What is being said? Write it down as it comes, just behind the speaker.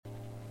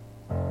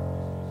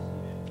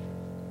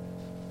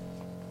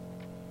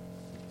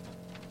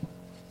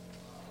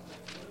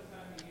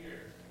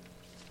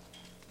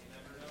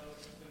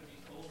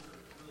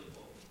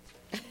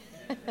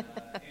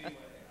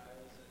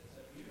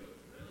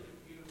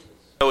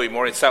snowy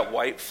morning. It's that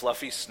white,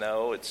 fluffy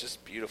snow. It's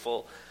just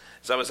beautiful.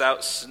 As I was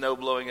out snow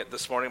blowing it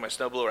this morning, my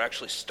snowblower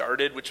actually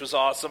started, which was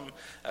awesome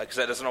because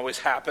that doesn't always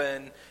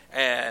happen.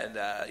 And,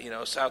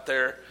 it's out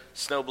there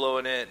snow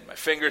blowing it. My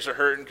fingers are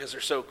hurting because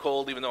they're so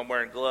cold, even though I'm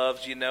wearing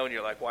gloves, and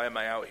you're like, why am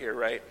I out here,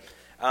 right?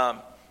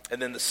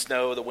 And then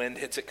the wind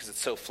hits it because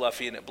it's so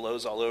fluffy and it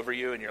blows all over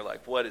you, and you're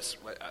like,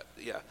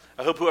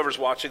 I hope whoever's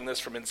watching this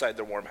from inside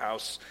their warm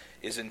house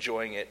is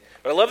enjoying it.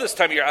 But I love this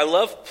time of year. I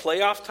love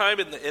playoff time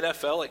in the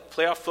NFL, like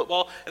playoff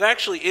football, and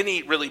actually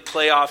any really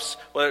playoffs,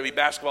 whether it be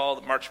basketball,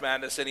 the March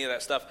Madness, any of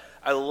that stuff.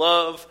 I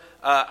love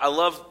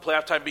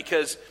playoff time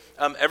because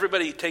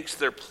everybody takes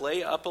their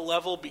play up a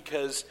level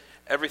because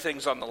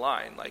everything's on the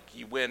line. Like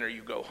you win or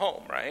you go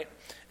home, right?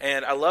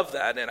 And I love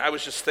that. And I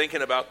was just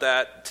thinking about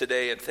that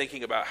today and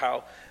thinking about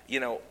how,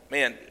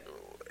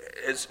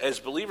 as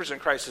believers in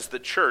Christ, as the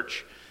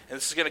church, and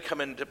this is going to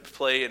come into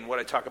play in what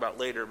I talk about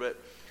later, but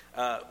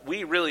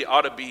we really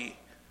ought to be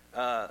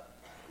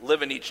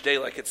living each day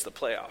like it's the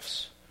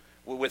playoffs,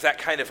 with that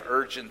kind of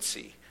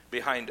urgency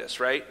behind us,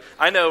 right?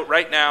 I know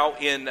right now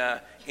in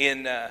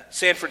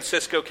San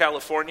Francisco,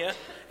 California,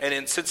 and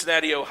in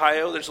Cincinnati,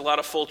 Ohio, there's a lot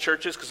of full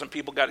churches because some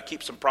people got to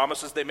keep some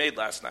promises they made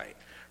last night,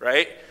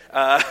 right?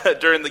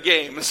 During the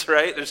games,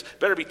 right? There's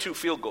better be 2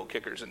 field goal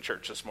kickers in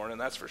church this morning,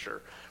 that's for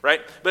sure,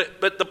 right?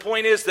 But the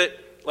point is that,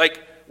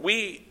 like,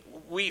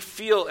 we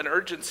feel an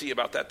urgency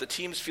about that. The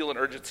teams feel an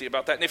urgency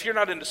about that. And if you're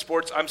not into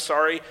sports, I'm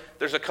sorry.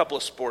 There's a couple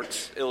of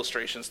sports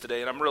illustrations today,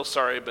 and I'm real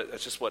sorry, but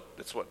that's what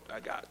I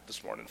got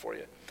this morning for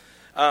you.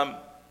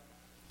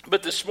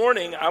 But this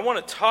morning, I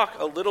want to talk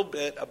a little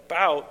bit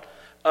about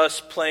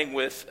us playing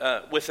with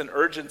an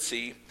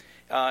urgency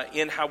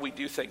in how we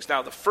do things.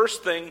 Now, the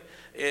first thing,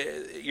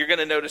 you're going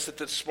to notice that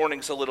this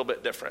morning's a little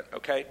bit different,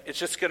 okay? It's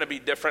just going to be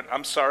different.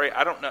 I'm sorry.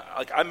 I don't know.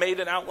 Like, I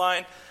made an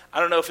outline. I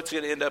don't know if it's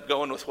going to end up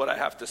going with what I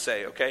have to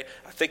say, okay?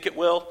 I think it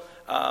will,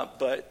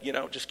 but,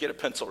 just get a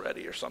pencil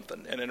ready or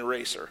something and an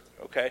eraser,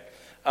 okay?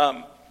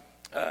 I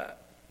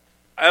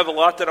have a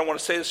lot that I want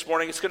to say this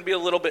morning. It's going to be a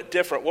little bit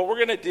different. What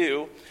we're going to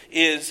do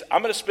is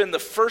I'm going to spend the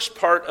first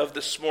part of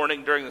this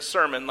morning during the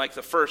sermon, like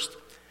the first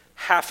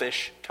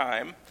half-ish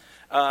time,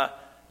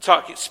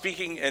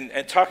 speaking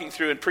and talking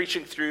through and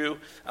preaching through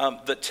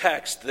the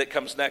text that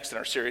comes next in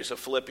our series of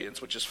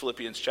Philippians, which is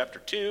Philippians chapter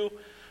 2,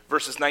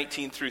 verses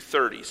 19 through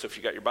 30. So if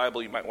you got your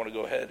Bible, you might want to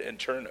go ahead and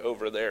turn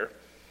over there.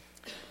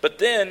 But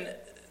then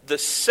the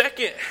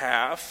second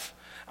half,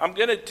 I'm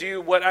going to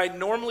do what I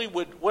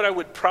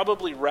would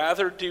probably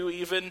rather do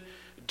even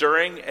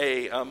during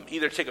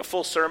either take a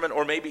full sermon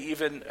or maybe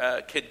even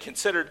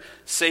considered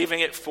saving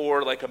it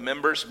for like a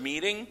members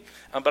meeting.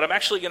 But I'm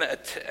actually going to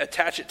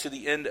attach it to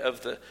the end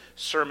of the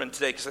sermon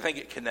today because I think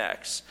it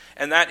connects.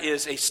 And that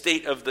is a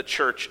State of the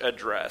Church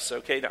address.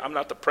 Okay, now I'm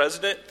not the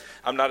president.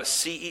 I'm not a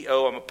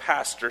CEO. I'm a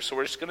pastor. So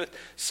we're just going to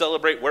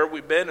celebrate where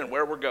we've been and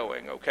where we're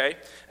going. Okay,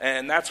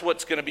 and that's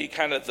what's going to be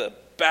kind of the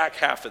back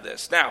half of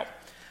this. Now,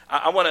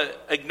 I want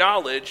to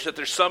acknowledge that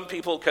there's some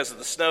people, because of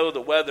the snow,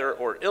 the weather,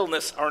 or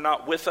illness, are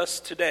not with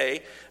us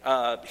today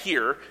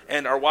here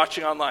and are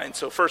watching online.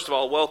 So first of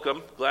all,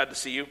 welcome. Glad to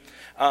see you.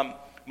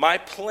 My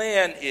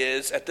plan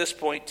is, at this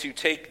point, to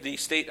take the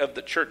State of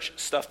the Church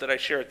stuff that I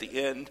share at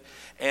the end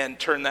and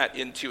turn that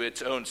into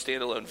its own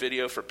standalone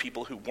video for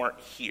people who weren't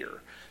here.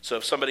 So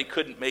if somebody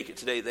couldn't make it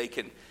today, they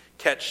can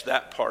catch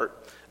that part.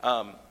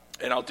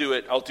 And I'll do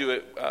it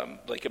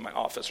like in my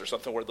office or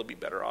something where there'll be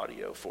better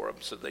audio for them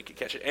so they can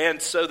catch it. And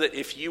so that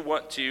if you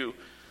want to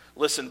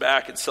listen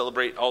back and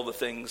celebrate all the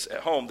things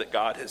at home that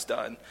God has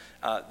done,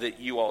 that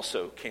you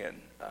also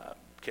can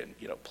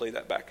play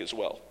that back as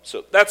well.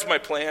 So that's my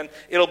plan.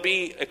 It'll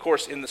be, of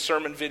course, in the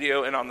sermon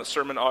video and on the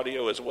sermon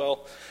audio as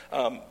well.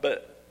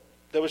 But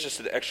that was just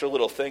an extra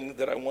little thing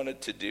that I wanted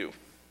to do.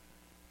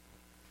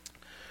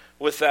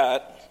 With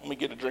that, let me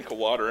get a drink of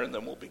water and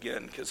then we'll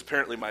begin, because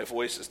apparently my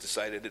voice has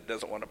decided it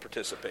doesn't want to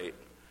participate.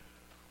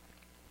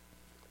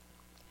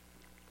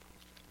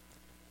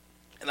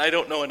 And I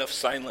don't know enough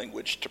sign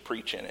language to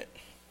preach in it.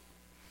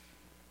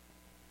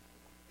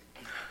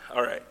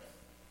 All right.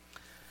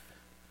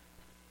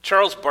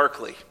 Charles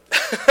Barkley.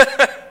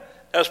 That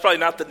was probably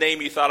not the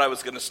name you thought I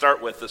was going to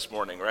start with this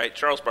morning, right?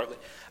 Charles Barkley.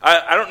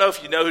 I don't know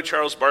if you know who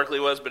Charles Barkley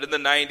was, but in the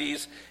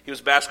 90s, he was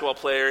a basketball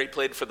player. He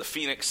played for the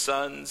Phoenix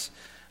Suns.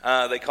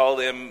 They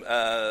called him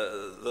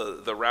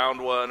the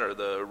round one or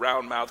the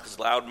round mouth because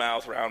loud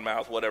mouth, round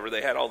mouth, whatever.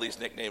 They had all these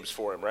nicknames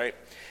for him, right?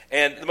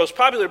 And the most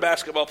popular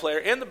basketball player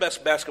and the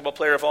best basketball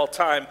player of all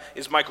time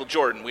is Michael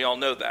Jordan. We all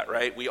know that,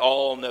 right? We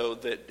all know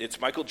that it's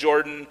Michael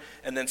Jordan,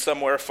 and then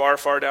somewhere far,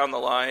 far down the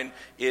line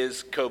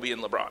is Kobe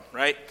and LeBron,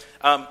 right?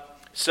 And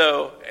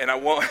I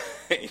won't,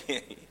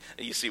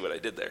 you see what I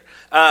did there.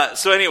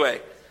 So anyway,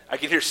 I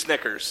can hear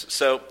Snickers.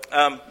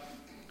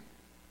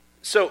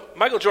 So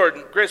Michael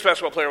Jordan, greatest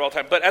basketball player of all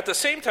time, but at the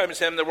same time as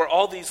him, there were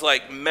all these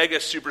like mega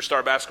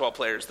superstar basketball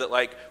players that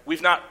like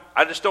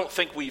I just don't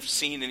think we've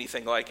seen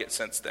anything like it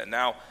since then.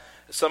 Now,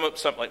 some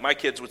like my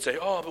kids would say,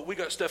 oh, but we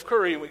got Steph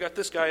Curry and we got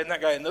this guy and that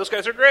guy, and those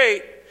guys are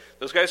great.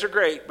 But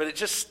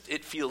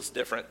it feels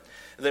different.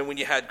 And then when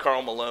you had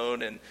Karl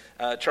Malone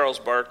and Charles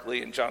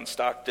Barkley and John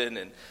Stockton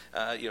and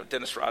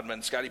Dennis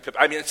Rodman, Scottie Pippen.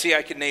 I mean, see,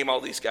 I could name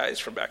all these guys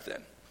from back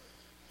then.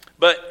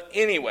 But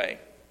anyway,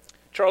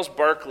 Charles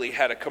Barkley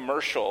had a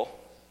commercial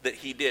that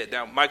he did.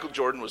 Now, Michael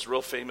Jordan was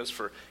real famous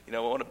for, I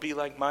want to be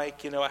like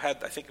Mike. I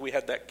think we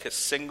had that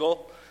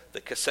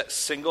cassette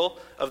single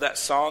of that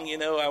song,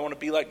 I want to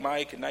be like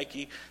Mike, and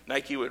Nike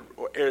would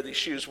air these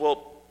shoes.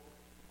 Well,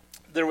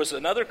 there was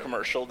another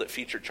commercial that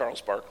featured Charles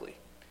Barkley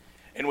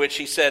in which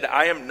he said,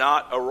 I am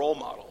not a role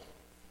model.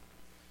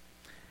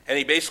 And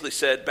he basically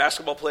said,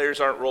 basketball players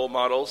aren't role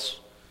models.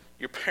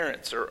 Your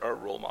parents are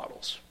role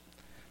models.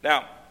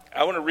 Now,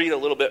 I want to read a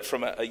little bit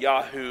from a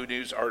Yahoo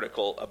News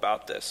article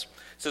about this.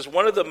 It says,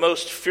 one of the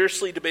most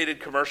fiercely debated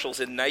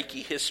commercials in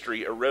Nike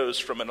history arose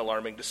from an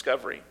alarming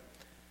discovery.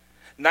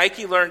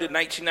 Nike learned in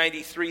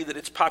 1993 that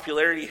its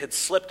popularity had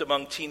slipped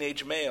among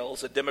teenage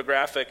males, a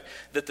demographic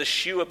that the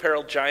shoe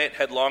apparel giant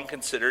had long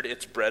considered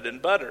its bread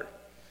and butter.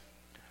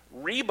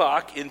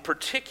 Reebok in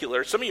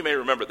particular, some of you may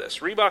remember this,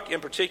 Reebok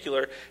in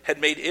particular had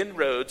made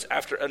inroads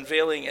after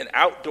unveiling an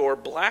outdoor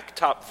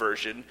blacktop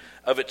version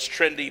of its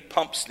trendy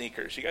pump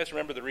sneakers. You guys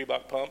remember the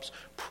Reebok pumps?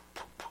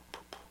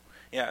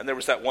 Yeah, and there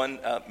was that one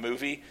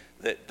movie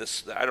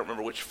I don't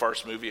remember which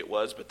farce movie it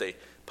was, but they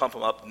pump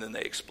them up and then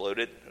they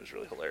exploded. It was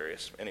really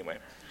hilarious. Anyway,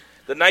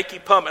 the Nike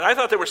pump, and I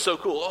thought they were so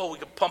cool. Oh, we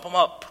could pump them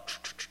up.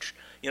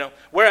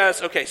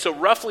 Whereas, so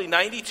roughly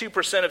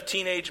 92% of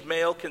teenage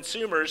male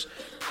consumers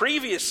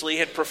previously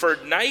had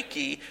preferred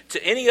Nike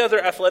to any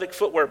other athletic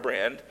footwear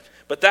brand,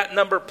 but that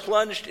number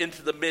plunged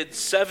into the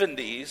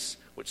mid-70s,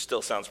 which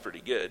still sounds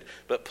pretty good,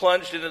 but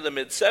plunged into the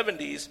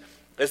mid-70s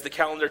as the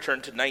calendar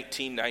turned to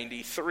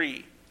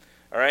 1993.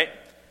 All right?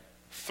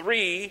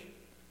 3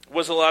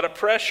 was a lot of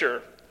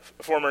pressure,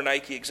 former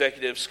Nike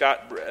executive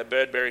Scott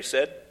Bradbury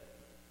said.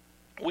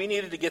 We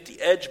needed to get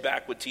the edge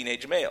back with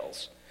teenage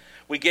males.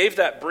 We gave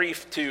that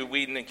brief to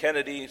Whedon and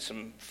Kennedy,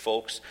 some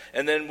folks,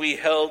 and then we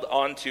held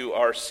onto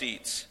our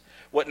seats.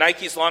 What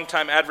Nike's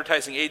longtime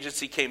advertising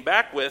agency came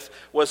back with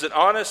was an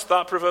honest,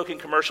 thought-provoking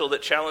commercial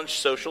that challenged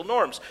social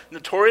norms.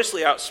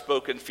 Notoriously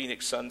outspoken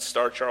Phoenix Suns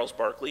star Charles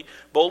Barkley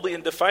boldly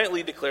and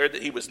defiantly declared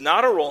that he was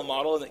not a role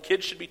model and that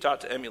kids should be taught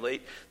to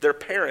emulate their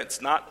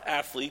parents, not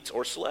athletes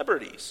or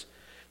celebrities.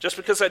 Just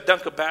because I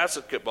dunk a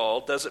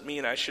basketball doesn't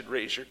mean I should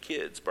raise your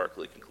kids,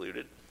 Barkley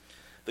concluded.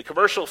 The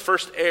commercial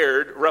first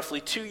aired roughly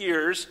 2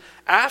 years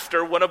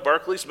after one of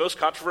Barkley's most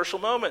controversial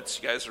moments.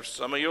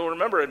 Some of you will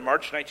remember in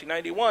March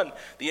 1991,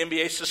 the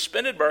NBA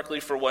suspended Barkley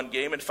for one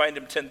game and fined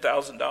him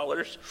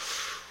 $10,000.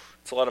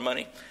 It's a lot of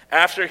money.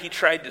 After he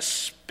tried to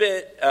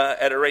spit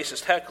at a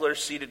racist heckler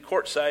seated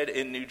courtside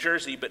in New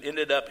Jersey, but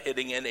ended up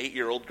hitting an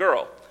 8-year-old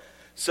girl.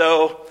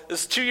 So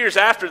this is 2 years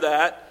after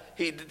that.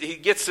 He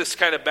gets this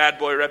kind of bad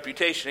boy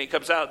reputation. He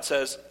comes out and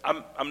says,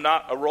 I'm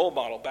not a role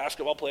model.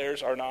 Basketball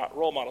players are not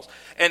role models.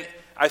 And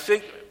I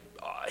think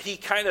he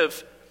kind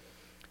of,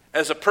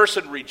 as a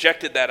person,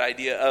 rejected that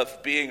idea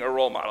of being a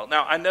role model.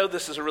 Now, I know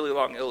this is a really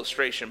long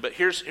illustration, but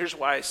here's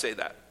why I say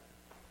that.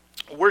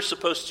 We're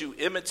supposed to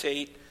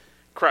imitate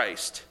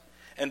Christ.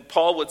 And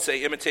Paul would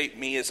say, imitate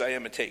me as I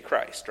imitate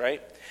Christ,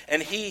 right?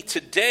 And he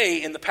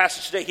today, in the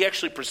passage today, he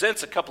actually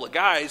presents a couple of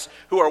guys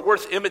who are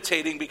worth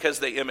imitating because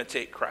they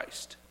imitate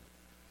Christ.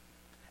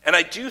 And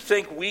I do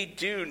think we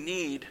do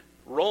need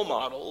role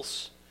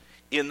models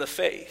in the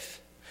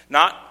faith.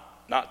 Not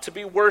to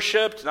be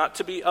worshipped, not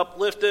to be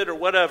uplifted or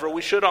whatever.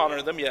 We should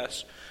honor them,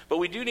 yes. But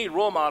we do need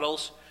role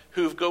models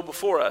who go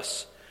before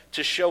us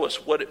to show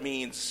us what it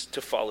means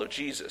to follow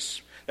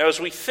Jesus. Now, as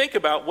we think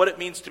about what it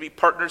means to be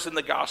partners in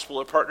the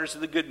gospel or partners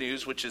in the good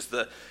news, which is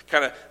the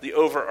kind of the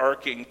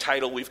overarching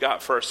title we've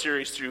got for our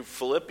series through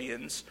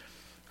Philippians,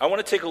 I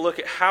want to take a look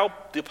at how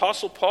the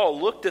Apostle Paul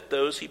looked at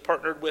those he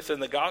partnered with in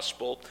the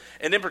gospel,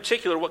 and in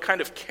particular, what kind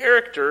of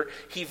character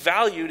he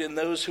valued in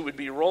those who would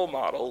be role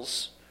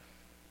models,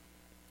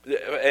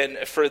 and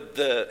for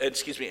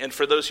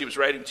those he was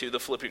writing to, the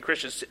Philippian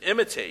Christians, to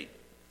imitate.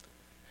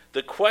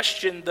 The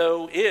question,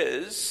 though,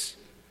 is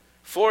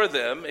for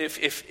them,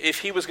 if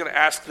he was going to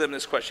ask them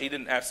this question, he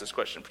didn't ask this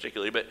question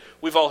particularly, but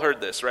we've all heard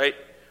this, right?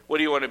 What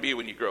do you want to be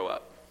when you grow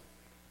up?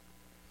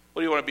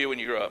 What do you want to be when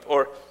you grow up?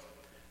 Or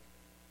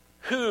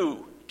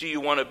who do you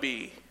want to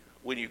be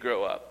when you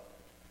grow up?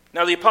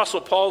 Now, the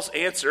Apostle Paul's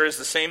answer is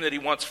the same that he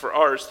wants for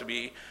ours to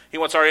be. He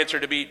wants our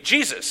answer to be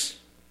Jesus.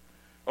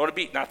 I want to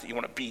be, not that you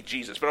want to be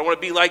Jesus, but I want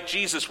to be like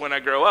Jesus when I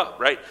grow up,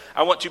 right?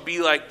 I want to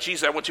be like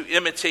Jesus. I want to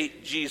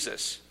imitate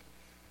Jesus.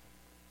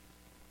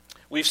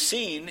 We've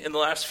seen in the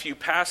last few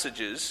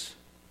passages,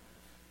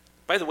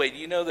 by the way, do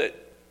you know that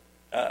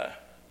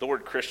the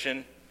word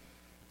Christian,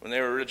 when they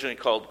were originally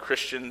called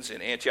Christians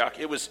in Antioch,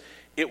 it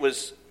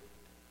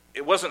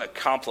wasn't a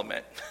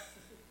compliment.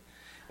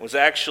 It was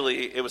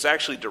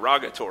actually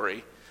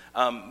derogatory,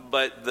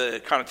 but the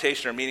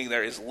connotation or meaning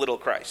there is little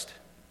Christ.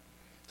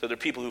 So they're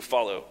people who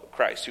follow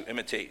Christ, who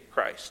imitate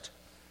Christ.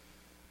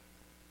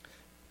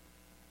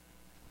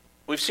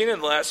 We've seen in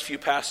the last few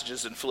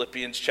passages in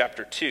Philippians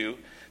chapter 2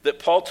 that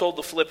Paul told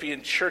the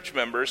Philippian church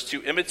members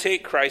to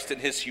imitate Christ in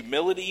his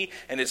humility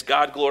and his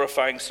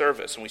God-glorifying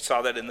service. And we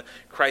saw that in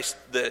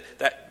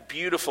that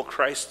beautiful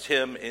Christ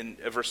hymn in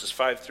verses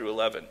 5 through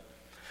 11.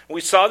 We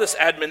saw this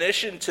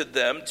admonition to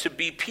them to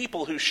be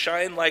people who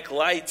shine like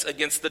lights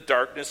against the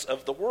darkness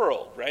of the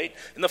world, right?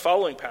 In the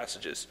following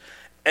passages.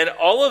 And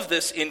all of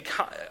this in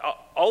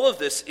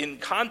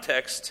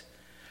context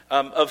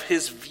of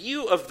his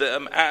view of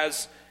them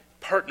as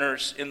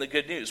partners in the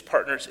good news,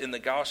 partners in the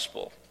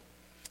gospel.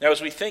 Now, as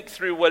we think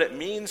through what it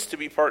means to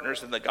be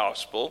partners in the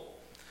gospel,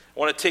 I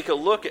want to take a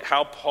look at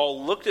how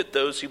Paul looked at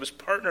those he was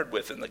partnered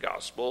with in the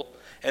gospel,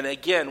 and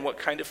again, what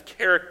kind of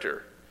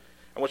character.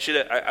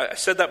 I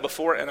said that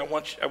before, and I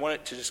want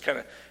it to just kind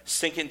of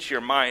sink into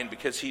your mind,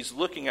 because he's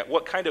looking at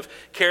what kind of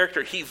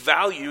character he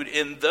valued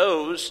in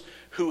those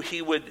who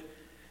he would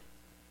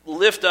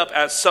lift up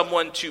as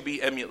someone to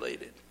be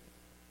emulated.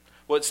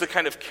 What's the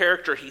kind of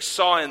character he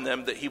saw in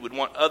them that he would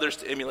want others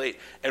to emulate,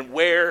 and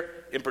where,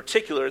 in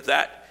particular,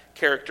 that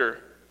character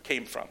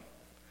came from.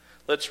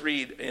 Let's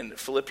read in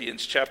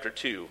Philippians chapter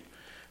 2,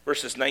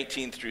 verses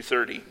 19 through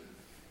 30.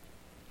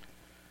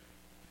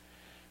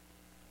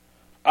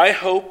 I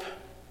hope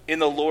in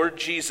the Lord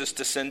Jesus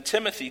to send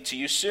Timothy to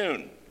you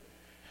soon,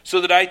 so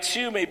that I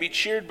too may be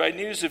cheered by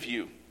news of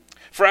you.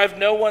 For I have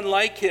no one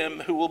like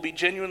him who will be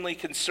genuinely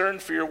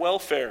concerned for your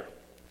welfare.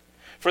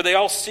 For they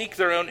all seek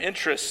their own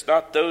interests,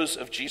 not those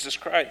of Jesus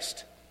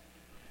Christ.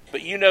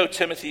 But you know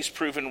Timothy's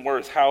proven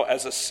worth, how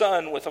as a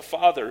son with a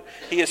father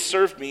he has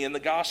served me in the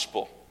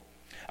gospel.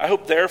 I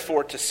hope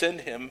therefore to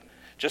send him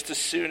just as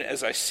soon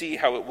as I see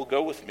how it will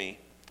go with me.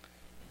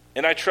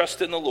 And I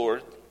trust in the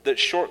Lord that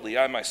shortly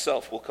I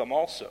myself will come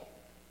also.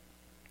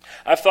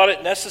 I've thought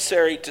it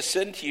necessary to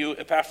send to you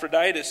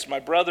Epaphroditus, my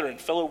brother and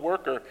fellow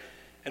worker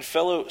and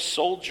fellow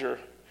soldier,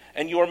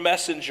 and your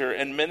messenger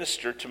and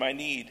minister to my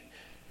need.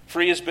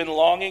 For he has been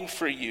longing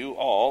for you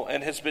all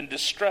and has been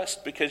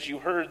distressed because you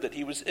heard that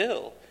he was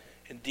ill.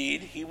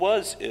 Indeed, he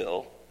was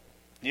ill,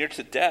 near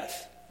to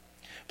death.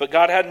 But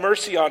God had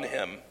mercy on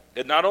him,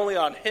 and not only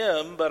on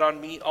him, but on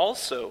me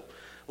also,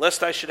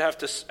 lest I should have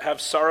to have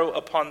sorrow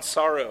upon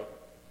sorrow.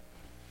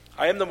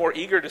 I am the more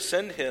eager to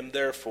send him,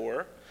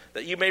 therefore,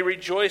 that you may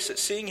rejoice at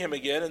seeing him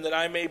again, and that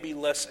I may be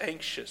less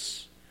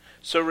anxious.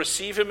 So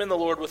receive him in the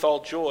Lord with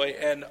all joy,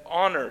 and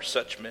honor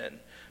such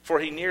men, for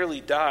he nearly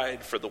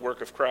died for the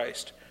work of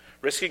Christ,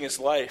 risking his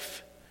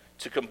life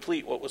to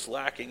complete what was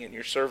lacking in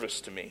your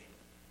service to me.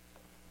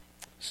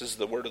 This is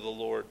the word of the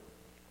Lord.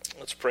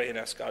 Let's pray and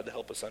ask God to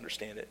help us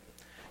understand it.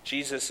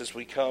 Jesus, as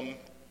we come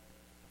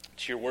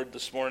to your word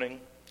this morning,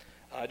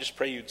 I just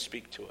pray you'd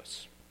speak to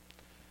us,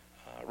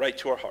 right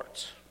to our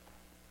hearts.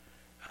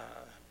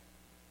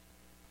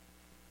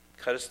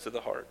 Cut us to the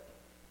heart.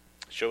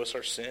 Show us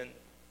our sin.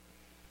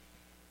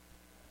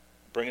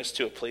 Bring us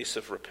to a place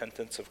of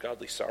repentance, of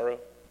godly sorrow,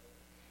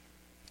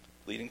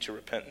 leading to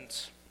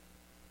repentance.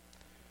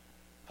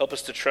 Help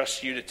us to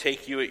trust you, to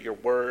take you at your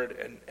word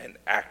and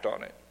act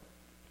on it.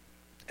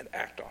 And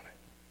act on it.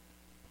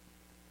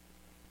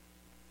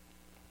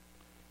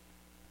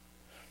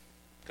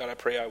 God, I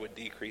pray I would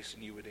decrease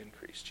and you would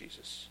increase,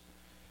 Jesus.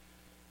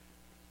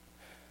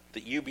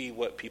 That you be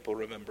what people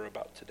remember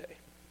about today.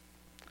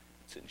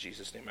 It's in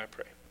Jesus' name I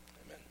pray.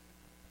 Amen.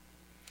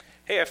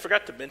 Hey, I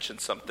forgot to mention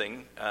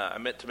something. I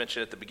meant to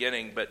mention at the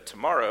beginning, but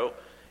tomorrow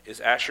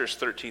is Asher's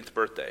 13th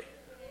birthday.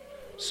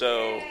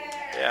 So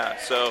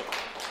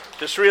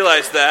just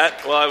realized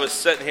that while I was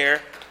sitting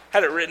here.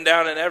 Had it written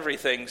down and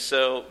everything,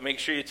 so make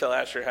sure you tell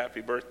Asher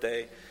happy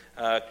birthday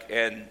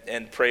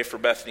and pray for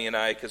Bethany and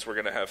I, because we're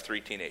going to have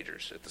 3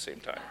 teenagers at the same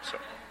time. So,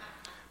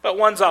 but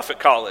one's off at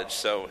college,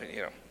 so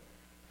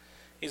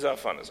he's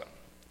off on his own.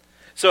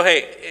 So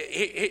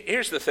hey,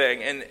 here's the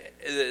thing, and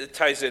it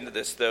ties into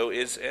this though,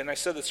 and I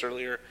said this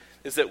earlier,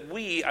 is that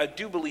I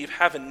do believe,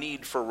 have a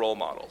need for role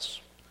models.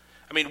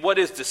 I mean, what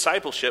is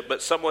discipleship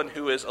but someone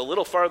who is a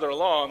little farther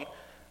along,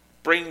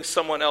 bringing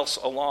someone else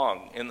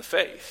along in the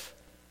faith?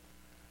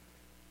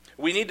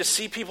 We need to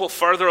see people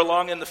farther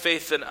along in the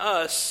faith than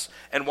us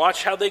and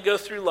watch how they go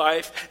through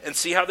life and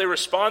see how they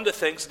respond to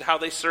things and how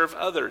they serve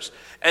others.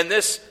 And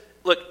this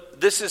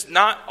does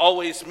not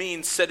always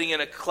mean sitting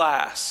in a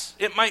class.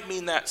 It might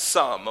mean that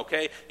some,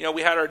 okay?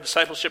 We had our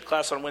discipleship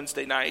class on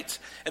Wednesday nights,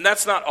 and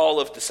that's not all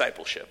of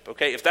discipleship,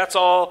 okay? If that's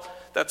all,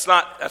 that's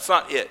not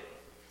it,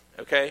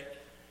 okay?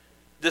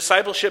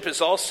 Discipleship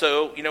is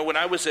also, when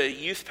I was a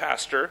youth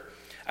pastor,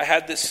 I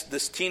had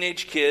this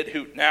teenage kid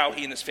who now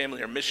he and his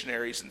family are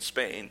missionaries in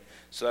Spain,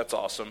 so that's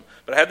awesome.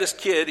 But I had this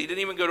kid, he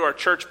didn't even go to our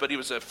church, but he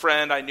was a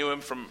friend. I knew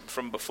him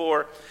from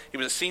before. He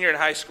was a senior in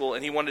high school,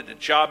 and he wanted to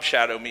job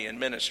shadow me in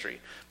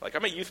ministry. Like,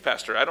 I'm a youth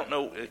pastor. I don't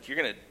know if you're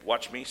going to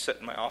watch me sit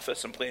in my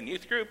office and play in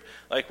youth group.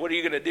 Like, what are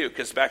you going to do?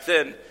 Because back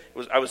then,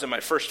 I was in my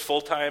first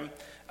full-time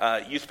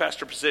youth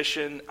pastor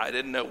position. I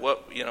didn't know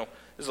what, this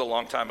is a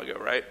long time ago,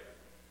 right?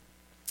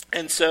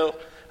 And so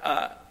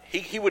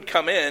he would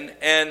come in,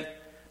 and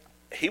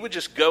he would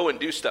just go and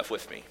do stuff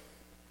with me.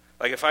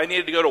 Like if I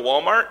needed to go to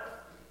Walmart,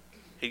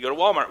 he'd go to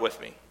Walmart with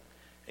me.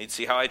 He'd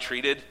see how I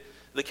treated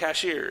the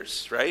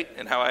cashiers, right?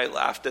 And how I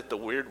laughed at the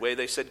weird way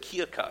they said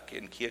Keokuk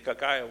in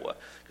Keokuk, Iowa,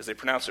 because they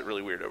pronounce it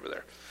really weird over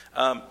there.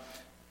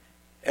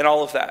 And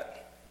all of that.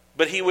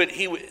 But he would,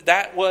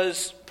 that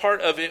was,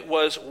 part of it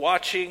was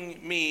watching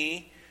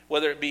me,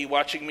 whether it be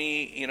watching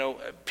me,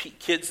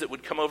 kids that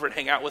would come over and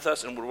hang out with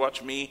us and would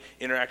watch me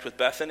interact with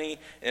Bethany,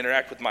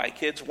 interact with my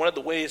kids. One of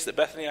the ways that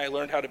Bethany and I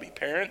learned how to be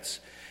parents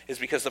is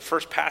because the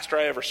first pastor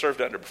I ever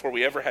served under, before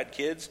we ever had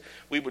kids,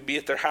 we would be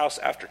at their house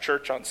after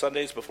church on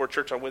Sundays, before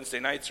church on Wednesday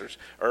nights,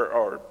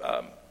 or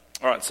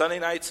on Sunday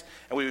nights,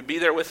 and we would be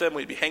there with them.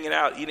 We'd be hanging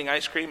out, eating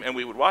ice cream, and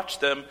we would watch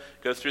them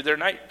go through their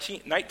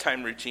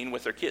nighttime routine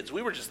with their kids.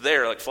 We were just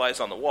there like flies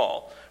on the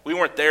wall. We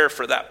weren't there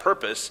for that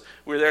purpose.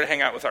 We were there to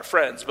hang out with our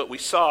friends, but we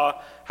saw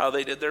how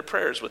they did their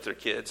prayers with their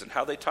kids and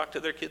how they talked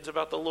to their kids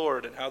about the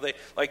Lord and how they,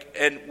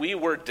 and we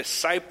were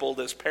discipled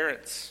as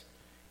parents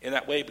in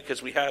that way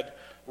because we had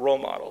role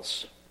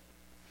models.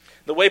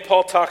 The way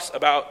Paul talks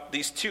about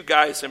these two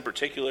guys in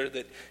particular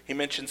that he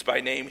mentions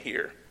by name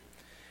here,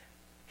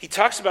 he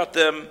talks about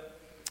them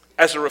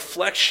as a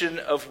reflection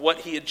of what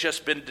he had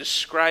just been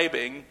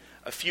describing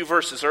a few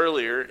verses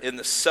earlier in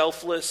the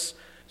selfless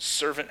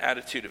servant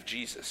attitude of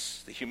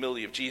Jesus, the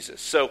humility of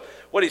Jesus. So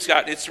what he's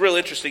got, it's real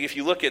interesting if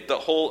you look at the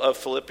whole of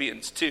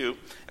Philippians 2,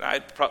 and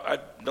I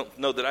don't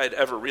know that I had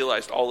ever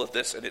realized all of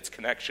this and its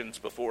connections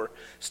before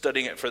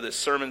studying it for this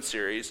sermon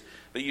series,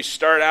 but you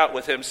start out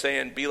with him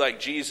saying, be like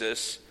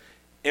Jesus,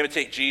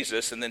 imitate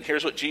Jesus, and then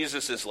here's what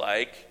Jesus is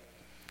like.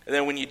 And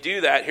then when you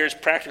do that, here's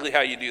practically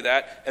how you do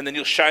that. And then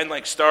you'll shine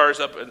like stars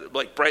up,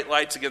 like bright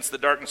lights against the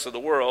darkness of the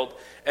world.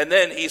 And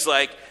then he's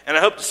like, and I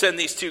hope to send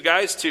these two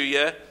guys to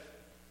you.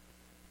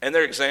 And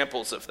they're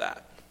examples of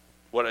that,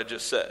 what I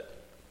just said.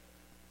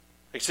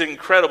 It's an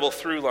incredible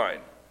through line.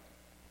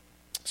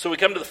 So we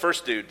come to the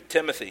first dude,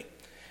 Timothy.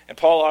 And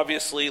Paul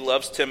obviously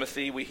loves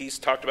Timothy. He's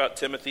talked about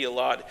Timothy a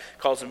lot,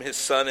 calls him his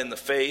son in the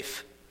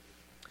faith.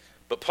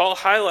 But Paul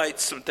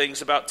highlights some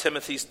things about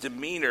Timothy's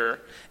demeanor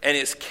and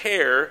his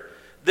care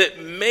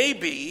that may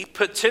be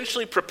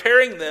potentially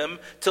preparing them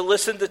to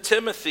listen to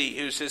Timothy,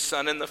 who's his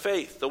son in the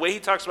faith. The way he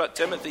talks about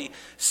Timothy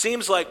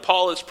seems like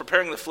Paul is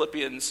preparing the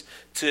Philippians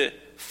to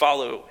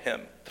follow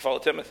him, to follow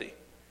Timothy.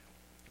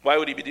 Why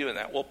would he be doing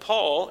that? Well,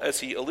 Paul,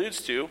 as he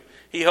alludes to,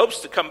 he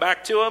hopes to come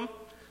back to him,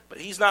 but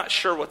he's not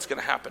sure what's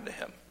going to happen to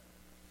him,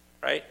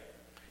 right?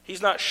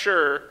 He's not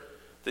sure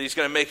that he's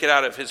going to make it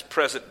out of his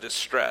present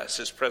distress,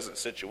 his present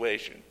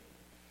situation.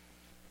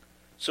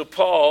 So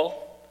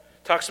Paul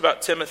talks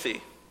about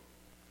Timothy.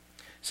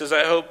 He says,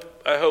 I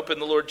hope in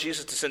the Lord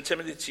Jesus to send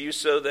Timothy to you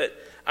so that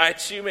I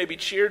too may be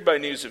cheered by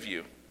news of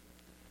you.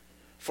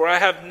 For I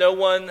have no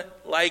one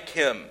like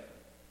him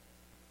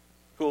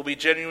who will be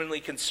genuinely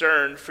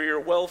concerned for your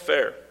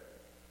welfare.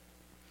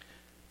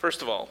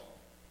 First of all,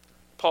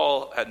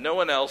 Paul had no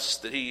one else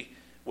that he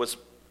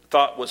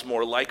thought was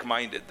more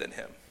like-minded than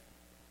him,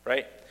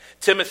 right?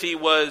 Timothy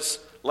was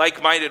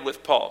like-minded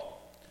with Paul.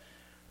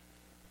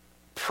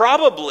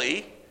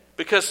 Probably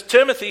because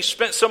Timothy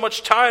spent so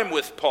much time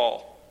with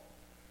Paul.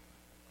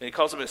 And he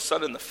calls him his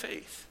son in the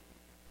faith.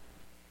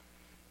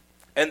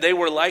 And they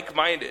were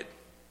like-minded.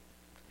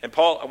 And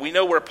Paul, we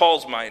know where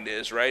Paul's mind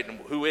is, right? And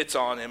who it's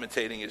on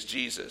imitating is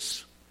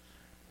Jesus.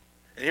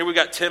 And here we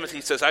got Timothy.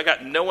 He says, I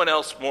got no one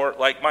else more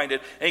like-minded.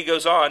 And he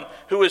goes on,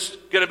 who is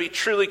going to be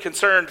truly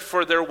concerned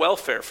for their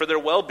welfare, for their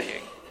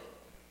well-being.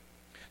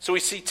 So we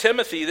see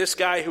Timothy, this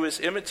guy who is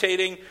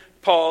imitating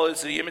Paul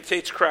as he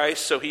imitates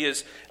Christ, so he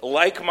is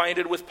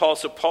like-minded with Paul.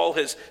 So Paul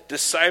has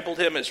discipled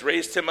him, has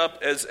raised him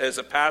up as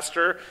a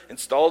pastor,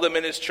 installed him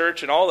in his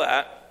church and all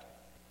that.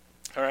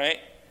 All right?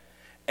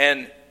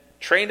 And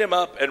trained him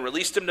up and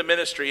released him to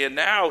ministry. And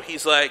now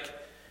he's like,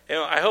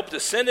 I hope to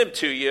send him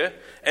to you.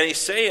 And he's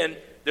saying,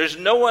 there's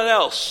no one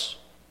else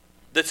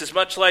that's as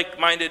much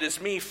like-minded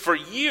as me for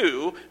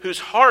you whose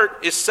heart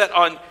is set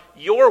on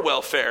your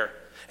welfare.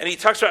 And he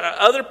talks about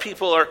how other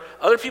people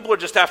are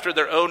just after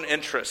their own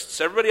interests.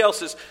 Everybody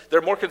else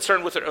they're more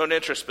concerned with their own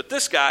interests. But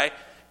this guy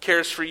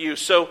cares for you.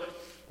 So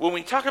when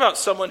we talk about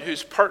someone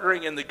who's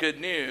partnering in the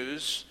good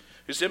news,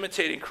 who's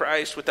imitating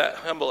Christ with that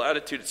humble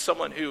attitude, it's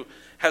someone who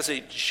has a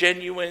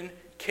genuine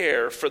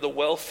care for the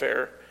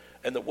welfare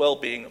and the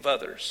well-being of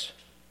others.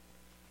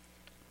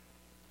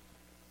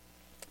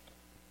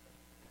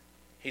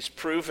 He's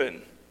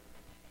proven,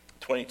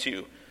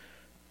 22,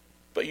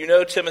 but you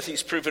know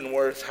Timothy's proven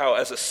worth, how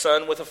as a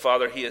son with a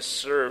father he has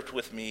served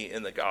with me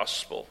in the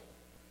gospel.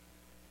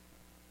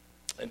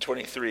 And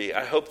 23,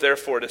 I hope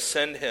therefore to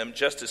send him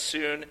just as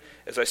soon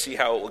as I see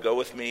how it will go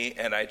with me,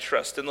 and I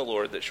trust in the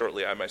Lord that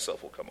shortly I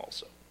myself will come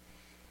also.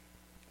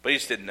 But he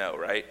just didn't know,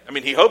 right? I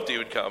mean, he hoped he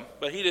would come,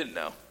 but he didn't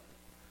know.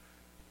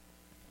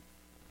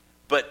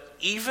 But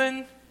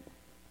even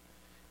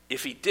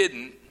if he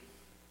didn't,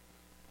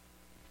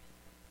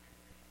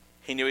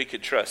 he knew he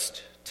could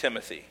trust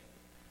Timothy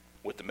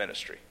with the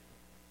ministry.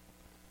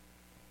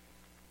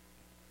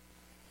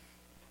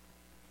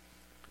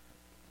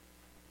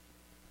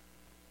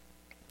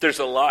 There's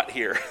a lot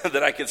here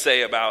that I could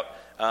say about,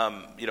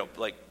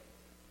 like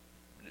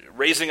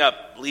raising up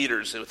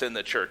leaders within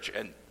the church.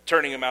 And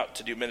turning them out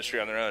to do ministry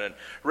on their own and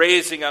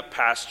raising up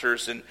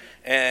pastors. And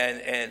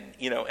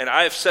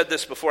I have said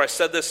this before. I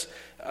said this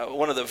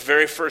one of the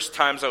very first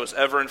times I was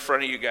ever in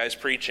front of you guys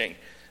preaching,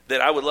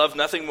 that I would love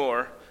nothing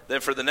more than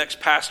for the next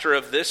pastor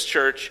of this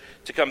church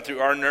to come through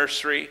our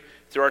nursery,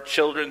 through our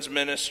children's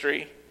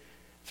ministry,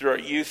 through our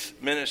youth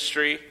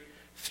ministry,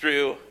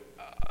 through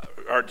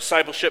our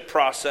discipleship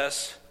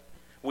process.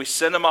 We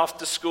send them off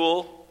to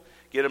school,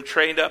 get them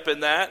trained up in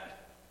that.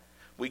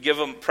 We give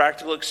them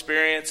practical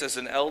experience as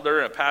an elder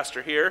and a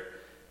pastor here.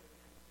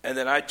 And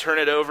then I turn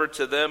it over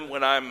to them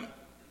when I'm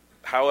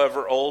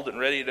however old and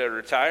ready to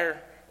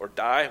retire or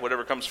die,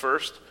 whatever comes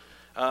first.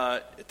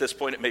 At this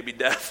point, it may be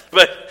death,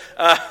 but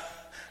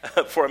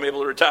before I'm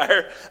able to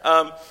retire.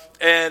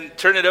 And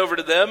turn it over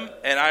to them,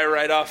 and I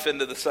ride off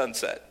into the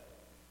sunset.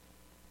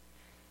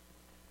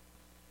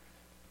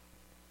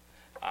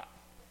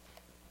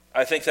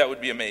 I think that would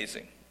be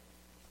amazing.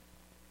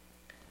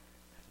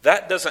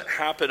 That doesn't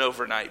happen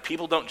overnight.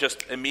 People don't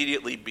just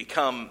immediately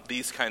become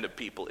these kind of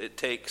people. It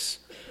takes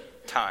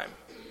time.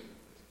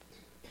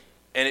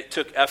 And it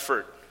took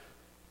effort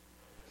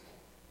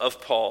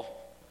of Paul.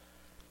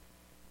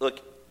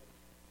 Look,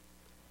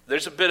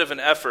 there's a bit of an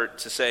effort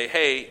to say,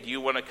 hey, do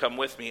you want to come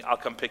with me? I'll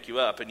come pick you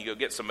up. And you go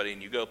get somebody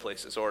and you go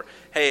places. Or,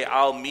 hey,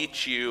 I'll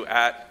meet you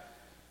at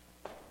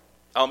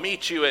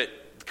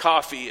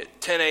coffee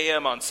at 10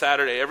 a.m. on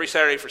Saturday, every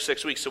Saturday for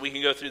 6 weeks, so we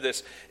can go through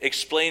this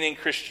explaining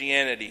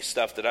Christianity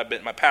stuff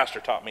that my pastor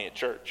taught me at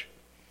church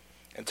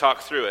and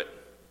talk through it.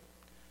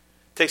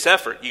 It takes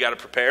effort. You got to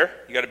prepare,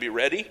 you got to be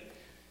ready,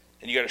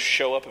 and you got to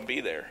show up and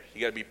be there.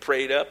 You got to be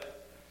prayed up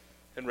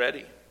and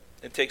ready.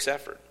 It takes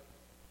effort.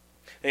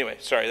 Anyway,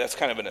 sorry, that's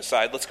kind of an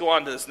aside. Let's go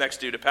on to this next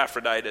dude,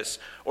 Epaphroditus,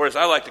 or as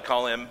I like to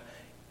call him,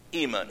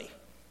 E-Money.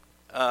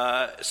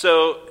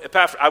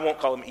 I won't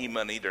call him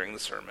E-Money during the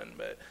sermon,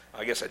 but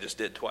I guess I just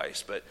did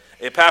twice. But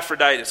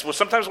Epaphroditus, well,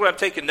 sometimes when I'm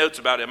taking notes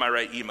about him, I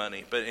write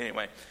E-Money. But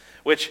anyway,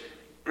 which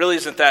really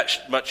isn't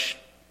that much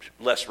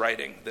less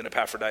writing than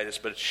Epaphroditus,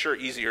 but it's sure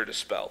easier to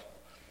spell.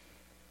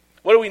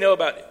 What do we know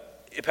about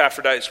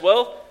Epaphroditus?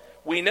 Well,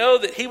 we know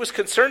that he was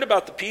concerned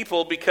about the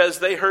people because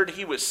they heard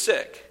he was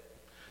sick.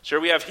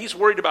 So he's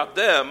worried about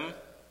them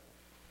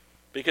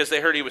because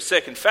they heard he was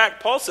sick. In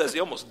fact, Paul says he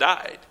almost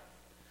died.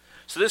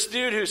 So this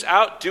dude who's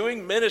out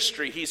doing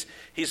ministry, he's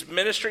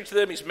ministering to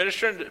them, he's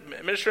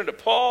ministering to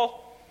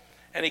Paul,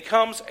 and he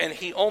comes and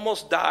he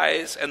almost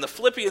dies, and the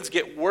Philippians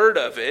get word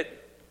of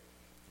it,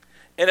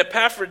 and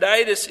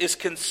Epaphroditus is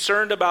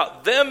concerned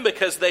about them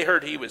because they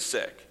heard he was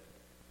sick.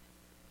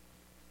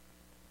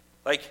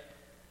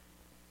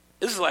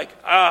 This is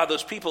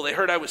those people, they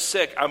heard I was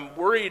sick. I'm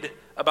worried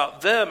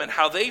about them and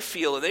how they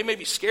feel, and they may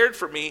be scared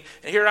for me,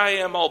 and here I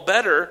am all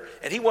better,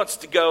 and he wants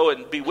to go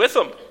and be with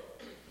them.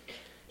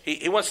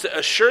 He wants to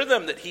assure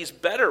them that he's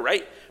better,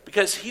 right?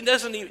 Because he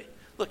doesn't even,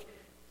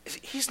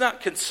 he's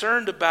not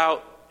concerned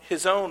about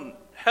his own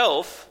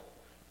health,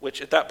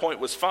 which at that point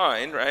was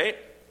fine, right?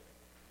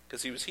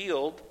 Because he was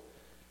healed.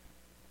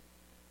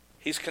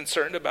 He's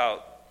concerned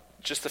about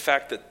just the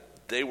fact that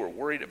they were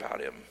worried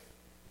about him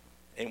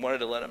and wanted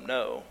to let him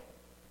know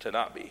to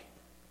not be,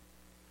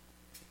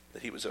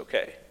 that he was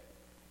okay.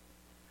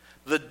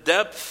 The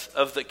depth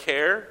of the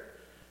care.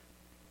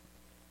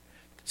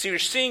 See, you're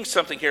seeing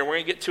something here. We're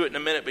going to get to it in a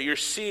minute, but you're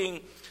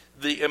seeing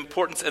the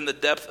importance and the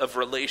depth of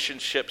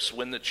relationships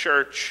when the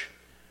church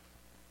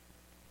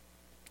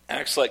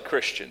acts like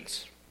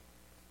Christians.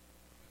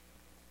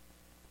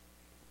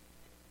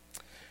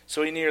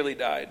 So he nearly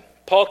died.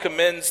 Paul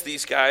commends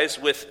these guys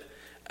with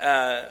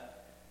the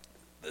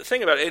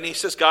thing about it, and he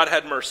says God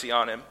had mercy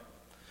on him.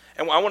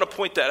 And I want to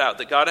point that out,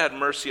 that God had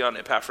mercy on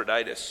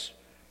Epaphroditus.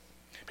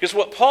 Because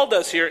what Paul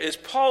does here is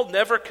Paul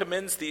never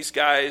commends these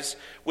guys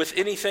with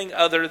anything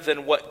other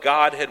than what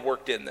God had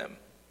worked in them.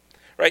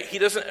 Right? He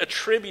doesn't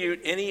attribute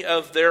any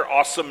of their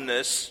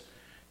awesomeness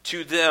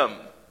to them.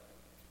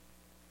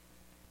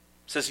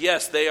 He says,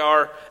 yes, they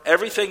are,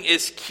 everything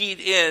is keyed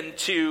in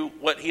to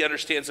what he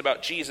understands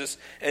about Jesus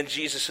and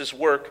Jesus'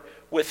 work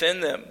within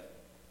them.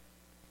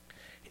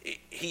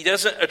 He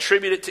doesn't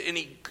attribute it to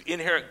any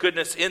inherent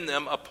goodness in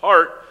them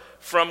apart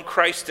from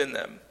Christ in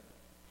them.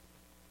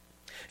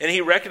 And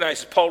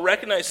Paul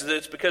recognizes that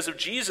it's because of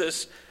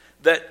Jesus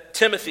that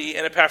Timothy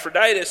and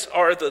Epaphroditus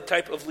are the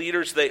type of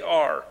leaders they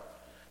are,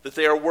 that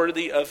they are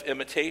worthy of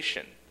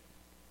imitation.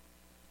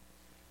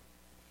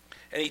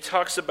 And he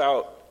talks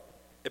about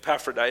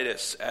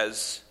Epaphroditus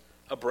as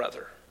a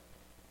brother.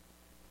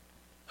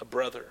 A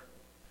brother.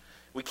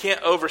 We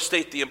can't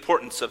overstate the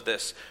importance of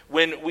this.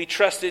 When we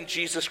trust in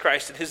Jesus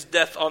Christ and his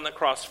death on the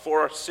cross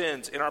for our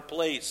sins in our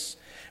place,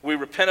 we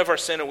repent of our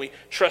sin and we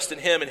trust in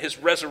him and his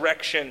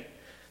resurrection.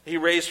 He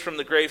raised from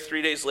the grave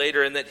 3 days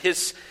later, and that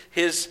his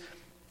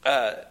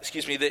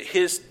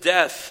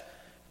death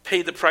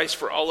paid the price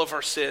for all of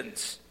our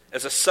sins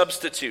as a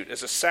substitute,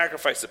 as a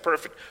sacrifice, the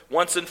perfect,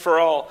 once and for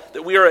all,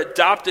 that we are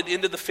adopted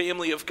into the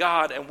family of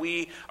God and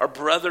we are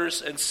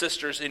brothers and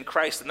sisters in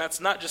Christ. And that's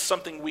not just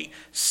something we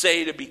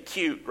say to be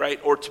cute, right,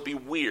 or to be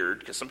weird,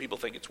 because some people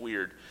think it's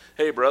weird.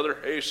 Hey, brother,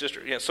 hey,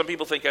 sister. Some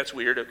people think that's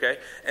weird, okay?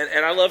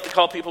 And I love to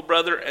call people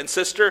brother and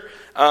sister,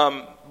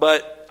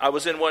 but I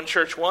was in one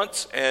church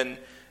once, and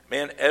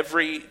man,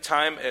 every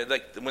time,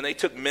 like when they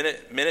took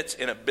minutes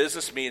in a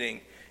business meeting,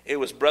 it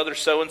was brother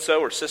so-and-so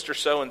or sister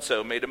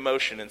so-and-so made a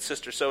motion and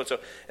sister so-and-so,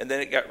 and then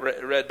it got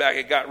read back.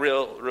 It got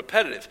real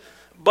repetitive.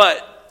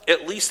 But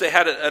at least they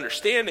had an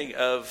understanding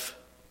of,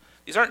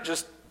 these aren't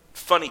just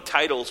funny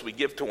titles we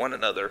give to one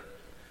another.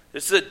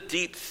 This is a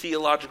deep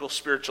theological,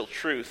 spiritual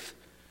truth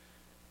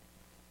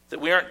that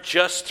we aren't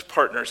just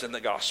partners in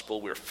the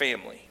gospel, we're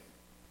family.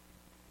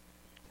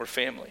 We're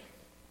family.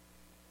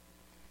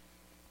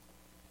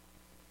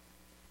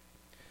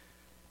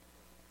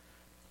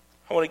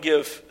 I want to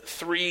give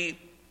three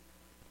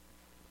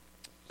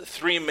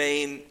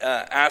main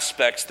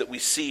aspects that we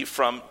see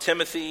from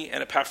Timothy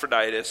and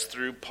Epaphroditus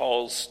through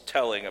Paul's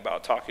talking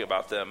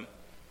about them,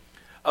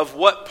 of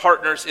what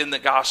partners in the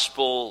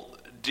gospel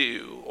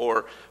do,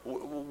 or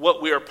what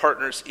we are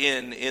partners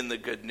in the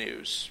good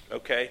news,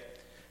 okay?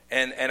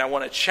 And I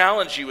want to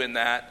challenge you in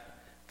that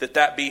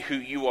be who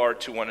you are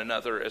to one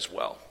another as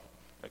well,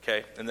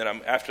 okay? And then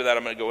after that,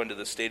 I'm going to go into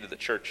the state of the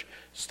church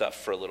stuff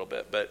for a little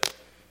bit. But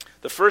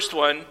the first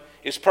one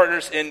is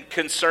partners in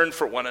concern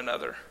for one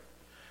another.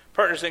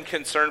 Partners in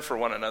concern for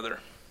one another.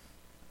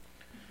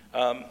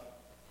 I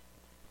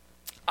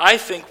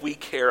think we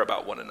care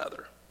about one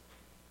another.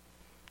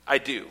 I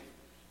do.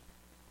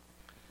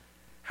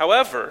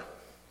 However,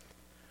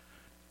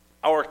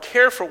 our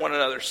care for one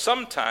another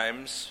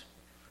sometimes,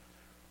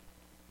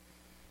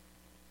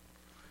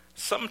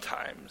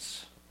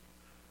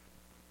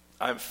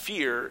 I'm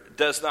fear,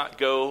 does not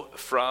go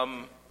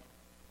from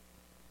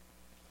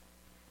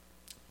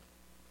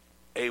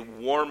a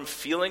warm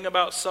feeling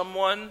about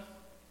someone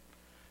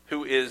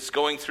who is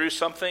going through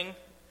something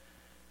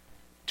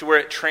to where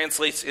it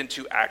translates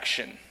into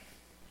action.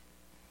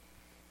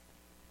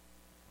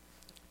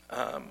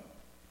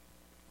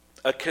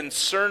 A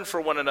concern for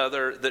one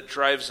another that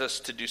drives us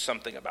to do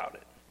something about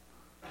it.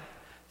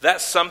 That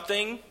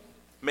something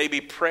may be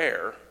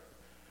prayer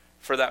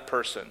for that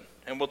person.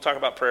 And we'll talk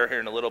about prayer here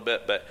in a little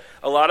bit, but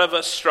a lot of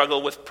us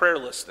struggle with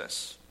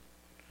prayerlessness,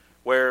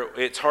 where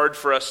it's hard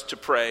for us to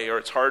pray, or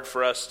it's hard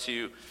for us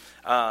to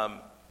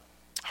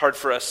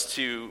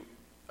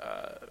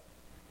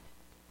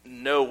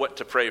know what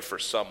to pray for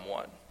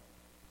someone.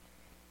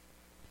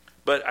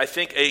 But I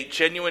think a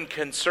genuine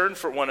concern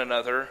for one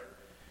another,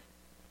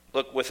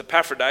 look, with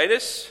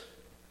Epaphroditus,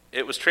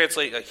 it was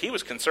translated, like he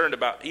was concerned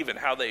about even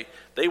how they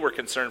were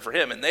concerned for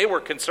him, and they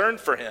were concerned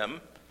for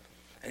him,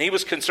 and he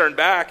was concerned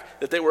back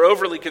that they were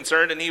overly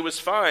concerned, and he was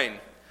fine.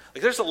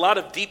 Like there's a lot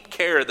of deep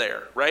care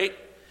there, right?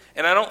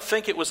 And I don't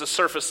think it was a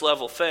surface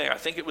level thing. I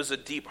think it was a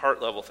deep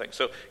heart level thing.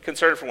 So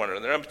concern for one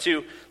another. Number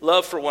two,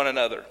 love for one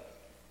another.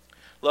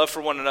 Love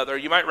for one another.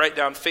 You might write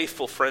down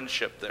faithful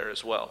friendship there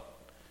as well.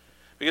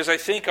 Because I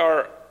think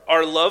our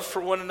love for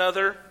one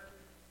another,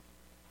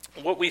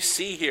 what we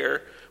see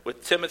here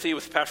with Timothy,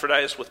 with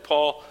Epaphroditus, with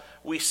Paul,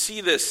 we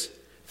see this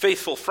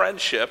faithful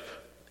friendship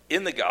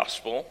in the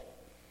gospel,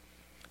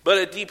 but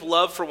a deep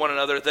love for one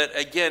another that,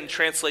 again,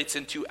 translates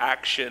into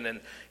action.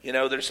 And, you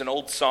know, there's an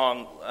old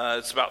song,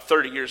 it's about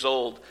 30 years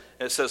old,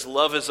 and it says,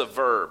 love is a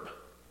verb.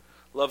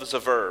 Love is a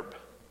verb,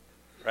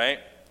 right?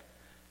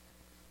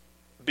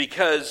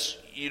 Because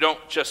you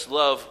don't just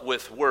love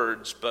with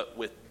words, but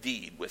with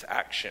deed, with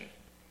action.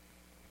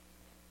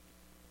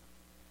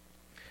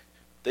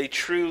 They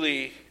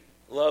truly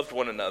loved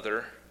one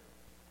another,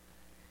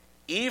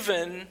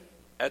 even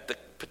at the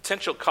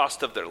potential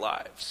cost of their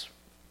lives.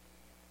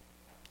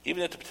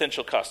 Even at the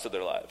potential cost of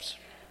their lives.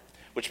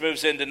 Which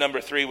moves into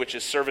number 3, which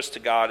is service to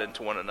God and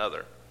to one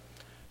another.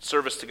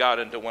 Service to God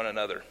and to one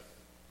another.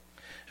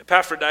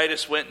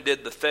 Epaphroditus went and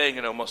did the thing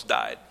and almost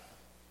died.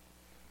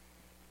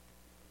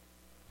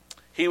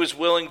 He was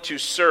willing to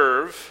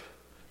serve,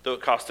 though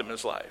it cost him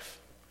his life.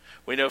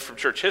 We know from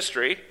church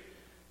history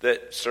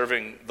that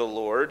serving the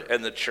Lord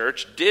and the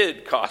church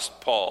did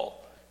cost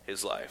Paul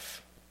his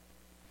life,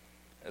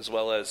 as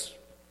well as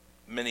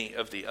many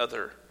of the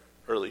other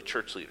early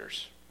church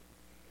leaders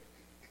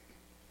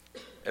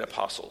and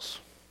apostles.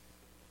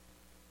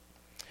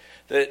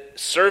 That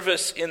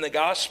service in the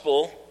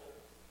gospel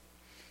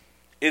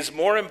is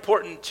more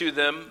important to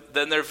them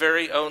than their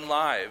very own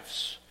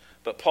lives.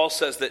 But Paul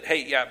says that,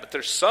 hey, yeah, but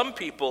there's some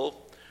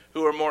people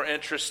who are more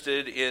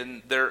interested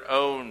in their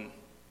own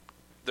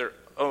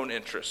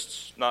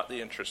interests, not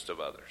the interests of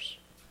others.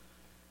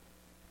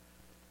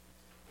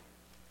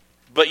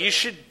 But you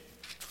should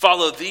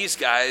follow these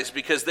guys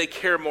because they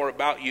care more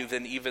about you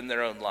than even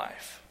their own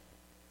life.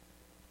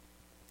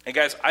 And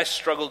guys, I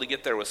struggle to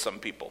get there with some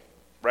people,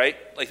 right?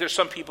 Like there's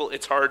some people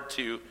it's hard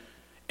to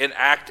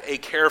enact a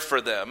care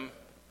for them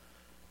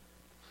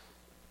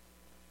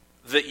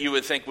that you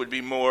would think would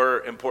be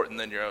more important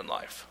than your own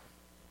life.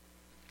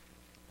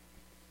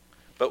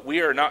 But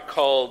we are not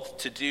called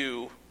to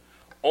do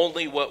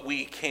only what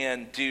we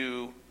can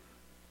do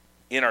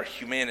in our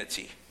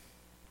humanity.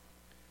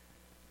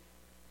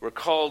 We're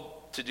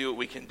called to do what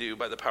we can do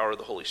by the power of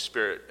the Holy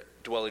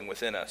Spirit dwelling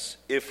within us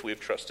if we've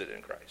trusted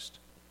in Christ.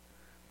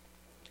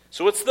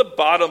 So what's the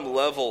bottom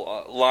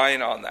level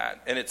line on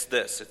that? And it's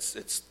this.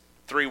 It's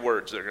three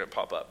words that are going to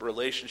pop up.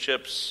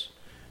 Relationships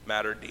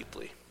matter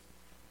deeply.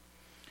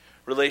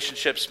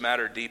 Relationships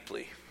matter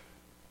deeply.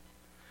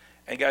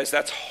 And guys,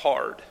 that's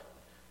hard.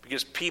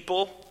 Because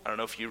people, I don't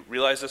know if you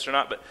realize this or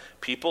not, but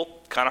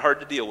people, kind of hard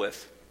to deal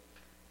with.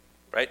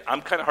 Right?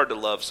 I'm kind of hard to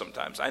love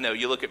sometimes. I know,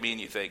 you look at me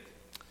and you think,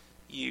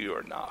 you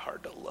are not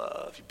hard to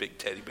love, you big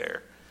teddy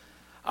bear.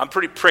 I'm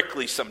pretty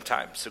prickly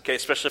sometimes, okay?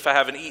 Especially if I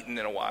haven't eaten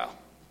in a while.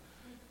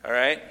 All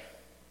right?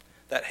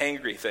 That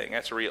hangry thing,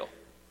 that's real.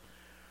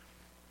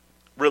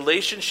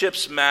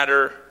 Relationships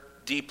matter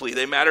deeply.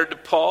 They mattered to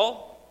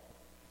Paul.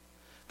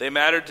 They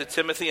mattered to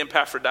Timothy and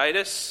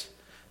Epaphroditus.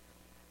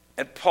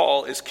 And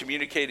Paul is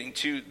communicating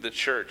to the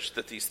church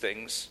that these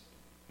things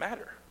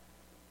matter.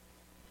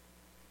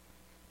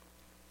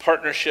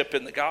 Partnership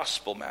in the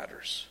gospel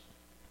matters.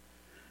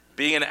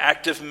 Being an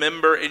active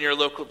member in your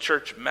local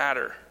church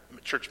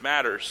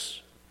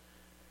matters.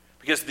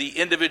 Because the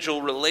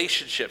individual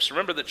relationships,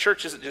 remember the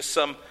church isn't just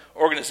some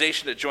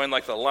organization that joined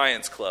like the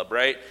Lions Club,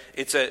 right?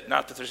 It's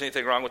not that there's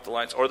anything wrong with the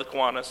Lions or the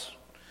Kiwanis.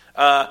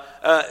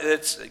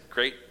 It's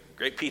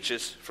great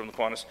peaches from the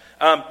Kiwanis.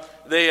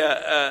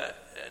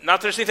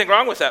 Not that there's anything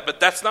wrong with that, but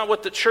that's not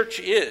what the church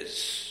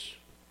is.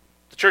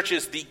 The church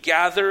is the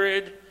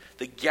gathered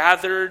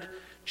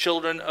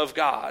children of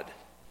God,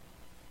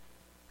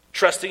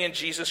 trusting in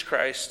Jesus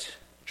Christ,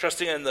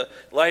 trusting in the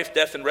life,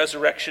 death, and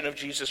resurrection of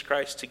Jesus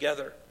Christ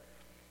together.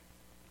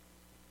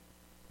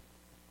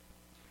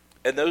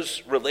 And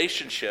those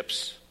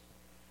relationships,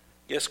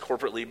 yes,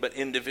 corporately, but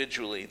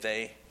individually,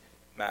 they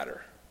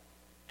matter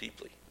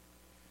deeply.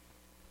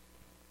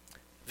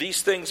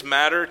 These things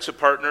matter to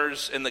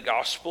partners in the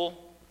gospel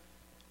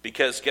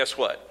because guess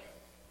what?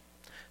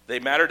 They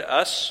matter to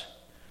us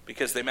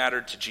because they matter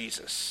to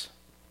Jesus.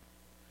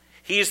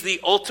 He's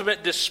the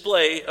ultimate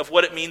display of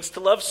what it means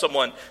to love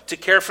someone, to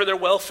care for their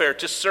welfare,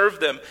 to serve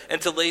them,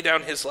 and to lay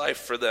down his life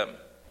for them.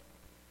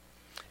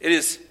 It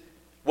is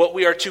what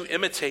we are to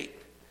imitate,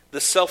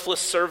 the selfless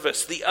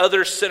service, the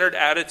other-centered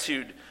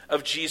attitude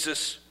of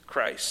Jesus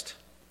Christ.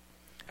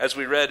 As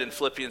we read in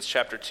Philippians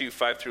chapter 2,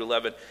 5 through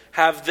 11,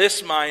 have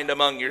this mind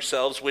among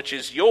yourselves, which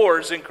is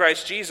yours in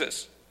Christ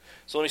Jesus.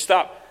 So let me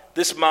stop.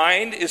 This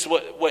mind is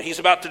what he's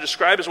about to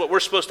describe is what we're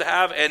supposed to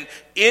have, and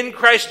in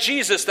Christ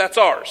Jesus, that's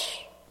ours.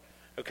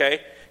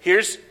 Okay?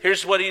 Here's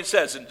what he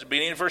says in the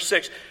beginning of verse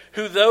 6.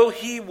 Who though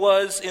he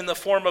was in the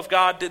form of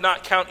God, did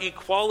not count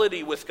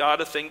equality with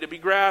God a thing to be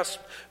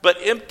grasped, but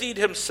emptied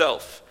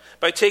himself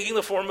by taking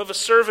the form of a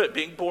servant,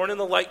 being born in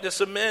the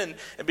likeness of men,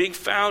 and being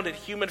found in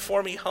human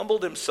form, he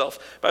humbled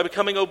himself by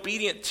becoming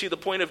obedient to the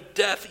point of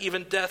death,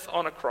 even death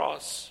on a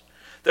cross.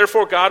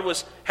 Therefore God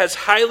has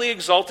highly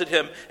exalted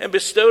him and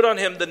bestowed on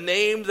him the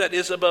name that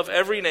is above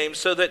every name,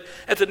 so that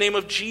at the name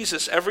of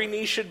Jesus every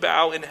knee should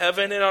bow in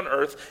heaven and on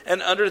earth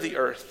and under the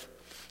earth,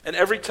 and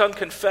every tongue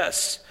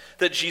confess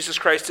that Jesus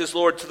Christ is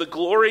Lord, to the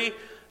glory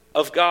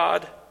of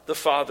God the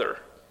Father.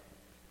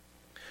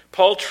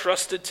 Paul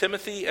trusted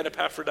Timothy and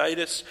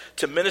Epaphroditus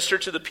to minister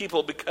to the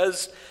people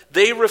because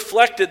they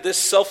reflected this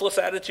selfless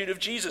attitude of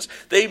Jesus.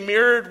 They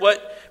mirrored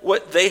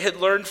what they had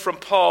learned from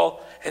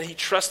Paul, and he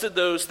trusted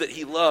those that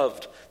he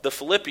loved. The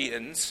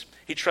Philippians,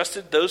 he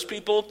trusted those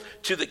people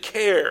to the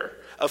care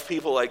of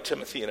people like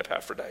Timothy and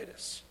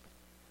Epaphroditus.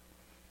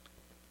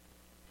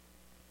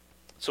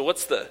 So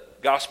what's the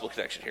gospel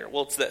connection here?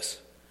 Well, it's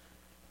this.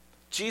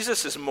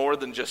 Jesus is more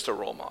than just a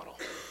role model.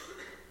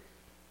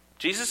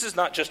 Jesus is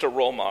not just a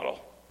role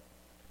model.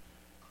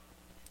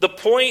 The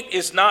point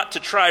is not to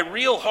try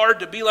real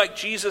hard to be like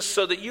Jesus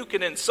so that you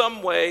can in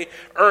some way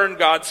earn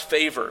God's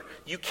favor.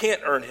 You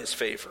can't earn his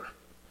favor.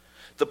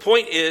 The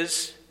point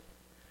is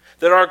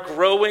that our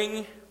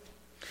growing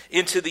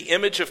into the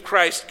image of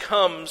Christ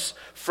comes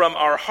from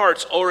our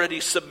hearts already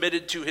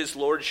submitted to his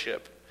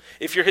lordship.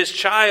 If you're his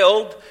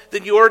child,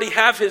 then you already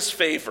have his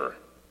favor.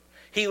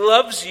 He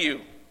loves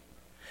you.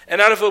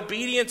 And out of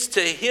obedience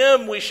to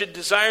him, we should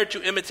desire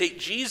to imitate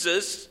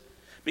Jesus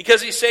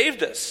because he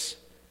saved us.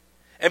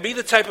 And be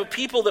the type of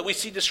people that we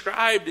see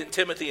described in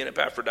Timothy and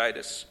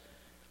Epaphroditus.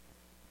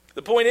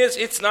 The point is,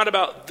 it's not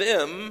about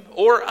them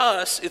or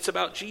us, it's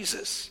about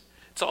Jesus.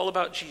 It's all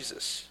about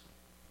Jesus.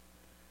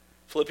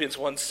 Philippians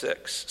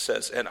 1:6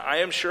 says, and I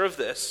am sure of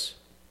this,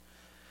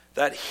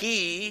 that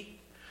he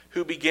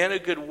who began a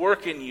good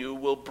work in you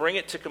will bring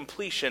it to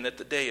completion at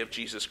the day of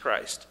Jesus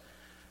Christ.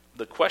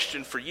 The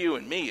question for you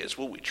and me is,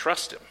 will we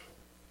trust him?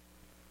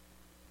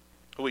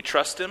 Will we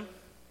trust him?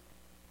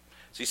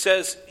 So he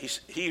says,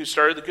 he who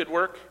started the good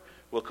work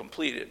will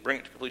complete it, bring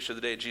it to completion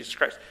of the day of Jesus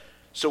Christ.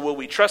 So will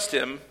we trust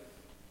him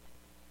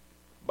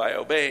by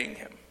obeying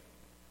him?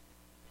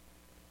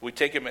 We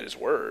take him at his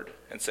word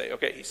and say,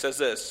 okay, he says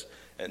this,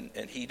 and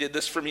he did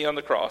this for me on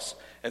the cross,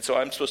 and so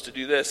I'm supposed to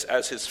do this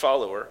as his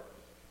follower.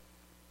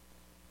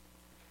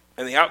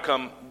 And the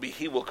outcome will be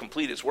he will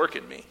complete his work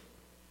in me.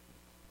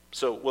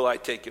 So will I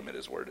take him at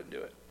his word and do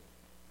it?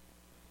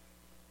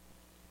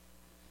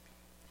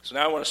 So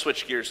now I want to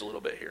switch gears a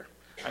little bit here.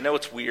 I know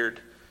it's weird.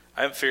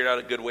 I haven't figured out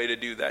a good way to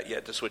do that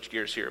yet, to switch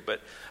gears here.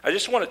 But I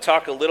just want to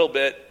talk a little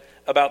bit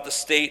about the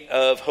state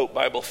of Hope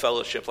Bible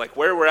Fellowship, like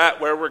where we're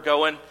at, where we're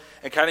going,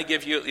 and kind of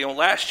give you,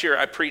 last year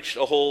I preached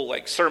a whole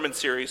sermon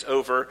series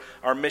over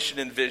our mission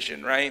and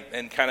vision, right?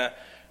 And kind of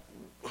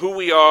who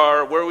we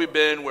are, where we've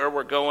been, where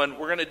we're going.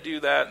 We're going to do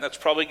that, and that's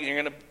probably,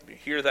 you're going to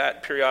hear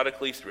that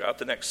periodically throughout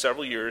the next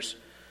several years.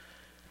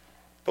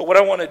 But what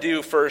I want to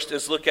do first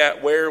is look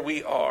at where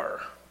we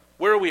are,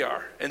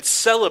 and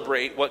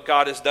celebrate what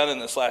God has done in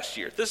this last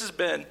year. This has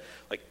been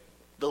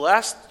the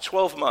last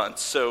 12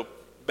 months, so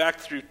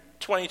back through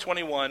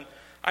 2021.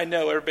 I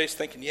know everybody's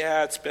thinking,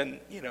 yeah, it's been,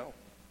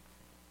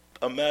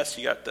 a mess.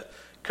 You got the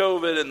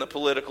COVID and the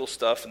political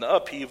stuff and the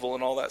upheaval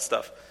and all that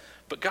stuff.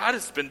 But God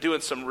has been doing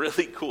some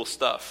really cool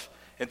stuff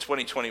in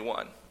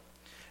 2021.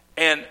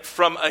 And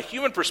from a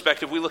human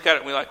perspective, we look at it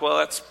and we're like, well,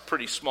 that's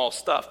pretty small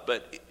stuff.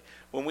 But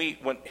when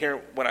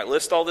I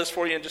list all this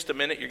for you in just a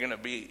minute, you're going to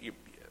be,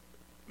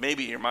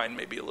 maybe your mind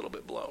may be a little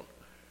bit blown.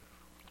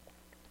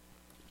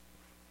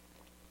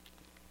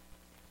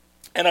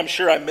 And I'm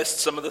sure I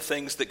missed some of the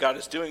things that God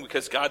is doing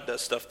because God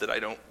does stuff that I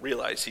don't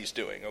realize he's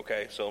doing,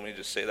 okay? So let me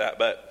just say that.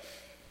 But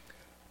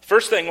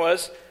first thing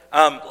was,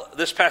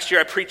 this past year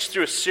I preached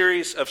through a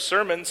series of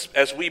sermons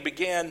as we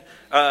began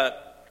to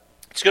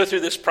go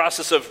through this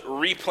process of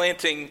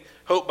replanting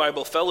Hope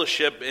Bible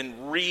Fellowship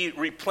and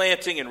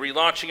replanting and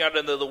relaunching out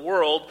into the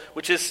world,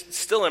 which is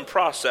still in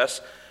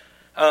process.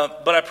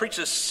 But I preached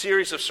a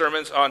series of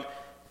sermons on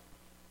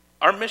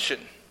our mission: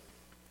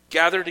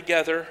 gather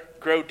together,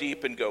 grow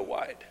deep, and go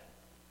wide.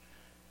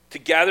 To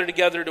gather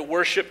together, to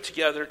worship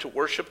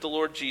the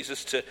Lord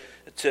Jesus,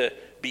 to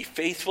be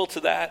faithful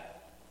to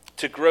that,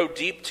 to grow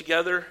deep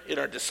together in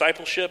our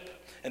discipleship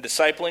and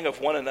discipling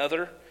of one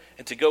another,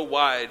 and to go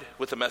wide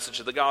with the message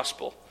of the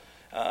gospel,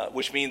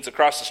 which means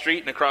across the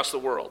street and across the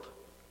world.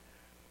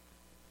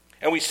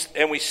 And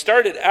we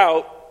started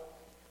out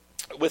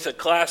with a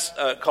class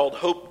called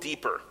Hope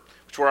Deeper,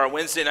 which were our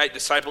Wednesday night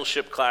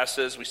discipleship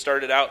classes. We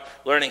started out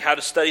learning how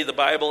to study the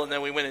Bible, and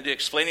then we went into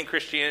explaining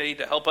Christianity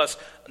to help us,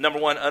 number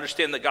one,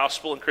 understand the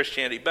gospel and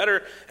Christianity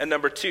better, and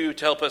number two,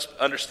 to help us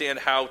understand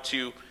how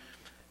to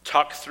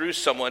talk through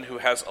someone who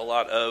has a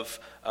lot of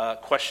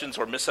questions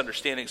or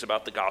misunderstandings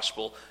about the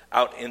gospel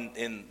out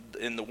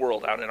in the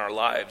world, out in our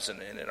lives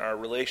and in our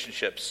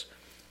relationships.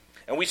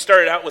 And we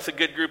started out with a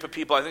good group of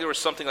people. I think there was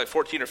something like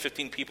 14 or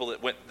 15 people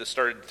that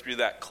started through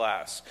that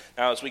class.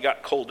 Now, as we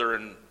got colder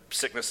and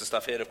sickness and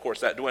stuff hit, of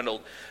course, that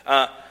dwindled.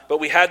 But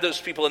we had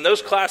those people in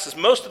those classes.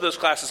 Most of those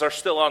classes are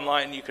still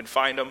online. You can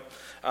find them.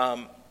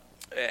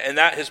 And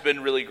that has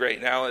been really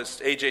great. Now,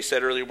 as AJ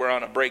said earlier, we're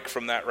on a break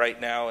from that right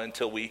now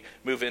until we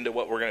move into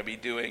what we're going to be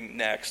doing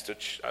next,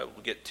 which I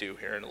will get to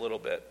here in a little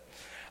bit.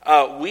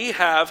 We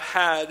have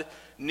had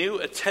new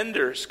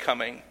attenders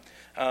coming,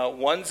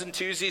 ones and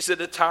twosies at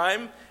a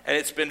time, and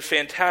it's been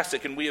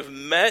fantastic. And we have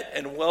met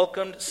and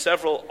welcomed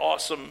several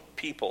awesome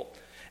people.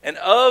 And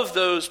of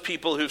those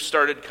people who've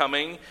started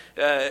coming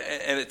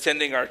and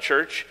attending our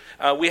church,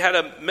 we had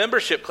a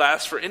membership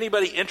class for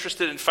anybody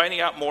interested in finding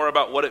out more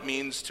about what it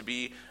means to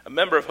be a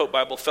member of Hope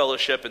Bible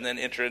Fellowship and then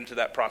enter into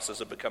that process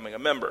of becoming a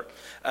member.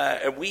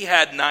 And we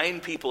had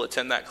 9 people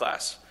attend that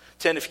class.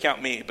 10 if you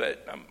count me,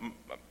 but I'm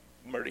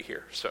already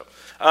here. So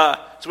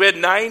we had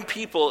 9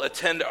 people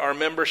attend our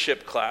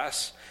membership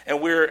class. And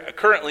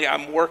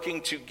I'm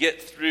working to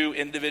get through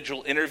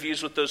individual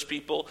interviews with those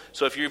people.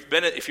 So if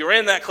you're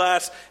in that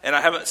class and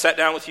I haven't sat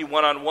down with you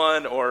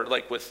one-on-one or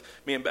like with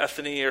me and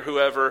Bethany or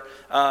whoever,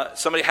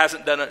 somebody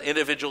hasn't done an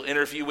individual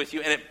interview with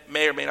you, and it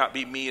may or may not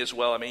be me as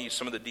well. I may use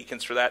some of the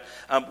deacons for that.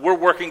 We're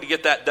working to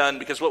get that done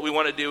because what we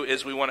want to do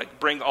is we want to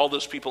bring all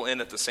those people in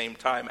at the same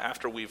time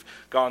after we've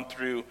gone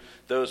through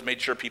those,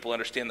 made sure people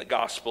understand the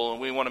gospel,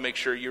 and we want to make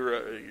sure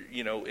you're,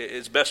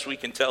 as best we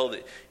can tell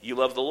that you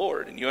love the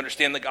Lord and you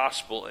understand the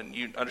gospel and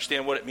you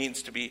understand what it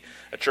means to be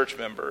a church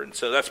member. And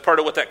so that's part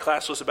of what that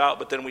class was about,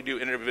 but then we do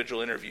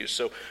individual interviews.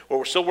 So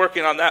we're still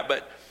working on that,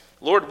 but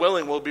Lord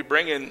willing, we'll be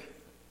bringing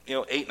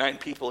 8-9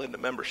 people into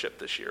membership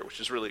this year, which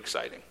is really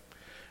exciting.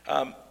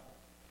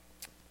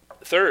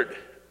 Third,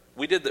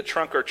 we did the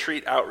trunk or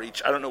treat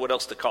outreach. I don't know what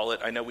else to call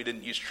it. I know we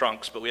didn't use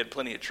trunks, but we had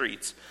plenty of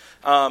treats.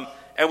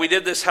 And we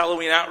did this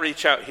Halloween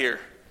outreach out here.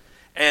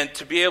 And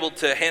to be able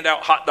to hand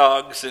out hot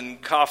dogs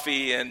and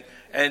coffee and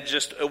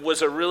just, it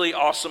was a really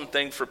awesome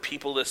thing for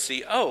people to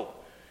see, oh,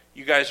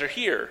 you guys are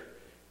here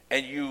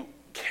and you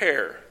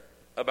care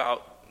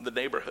about the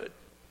neighborhood.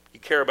 You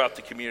care about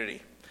the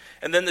community.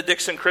 And then the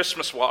Dixon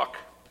Christmas Walk.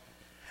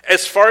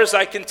 As far as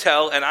I can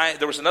tell, and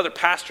there was another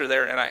pastor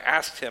there, and I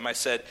asked him, I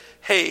said,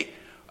 hey,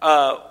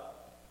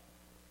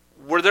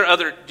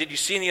 did you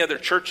see any other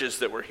churches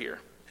that were here?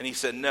 And he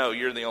said, no,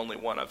 you're the only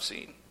one I've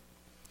seen.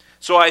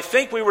 So I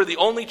think we were the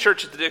only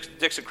church at the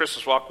Dixon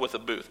Christmas Walk with a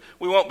booth.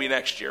 We won't be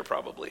next year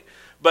probably.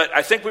 But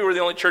I think we were the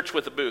only church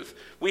with a booth.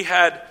 We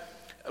had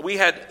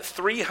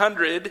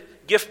 300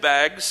 gift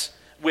bags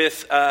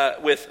with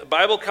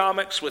Bible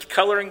comics, with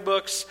coloring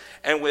books,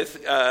 and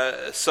with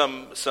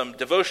some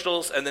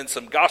devotionals, and then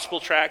some gospel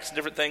tracts and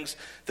different things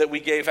that we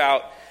gave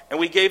out. And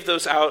we gave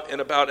those out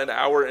in about an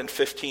hour and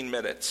 15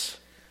 minutes.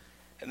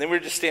 And then we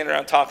were just standing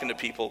around talking to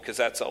people because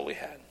that's all we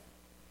had.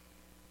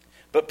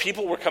 But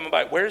people were coming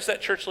by. Where's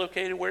that church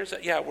located? Where's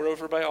that? Yeah, we're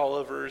over by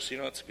Oliver's.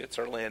 It's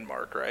our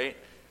landmark, right?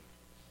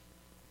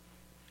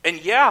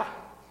 And yeah,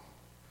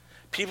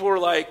 people were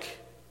like,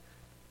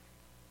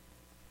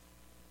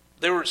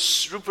 they were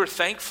super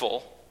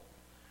thankful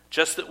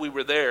just that we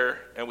were there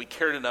and we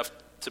cared enough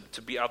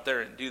to be out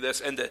there and do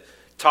this and to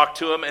talk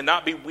to them and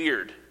not be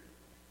weird.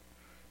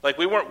 Like,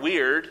 we weren't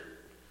weird,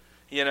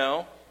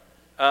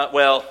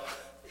 well,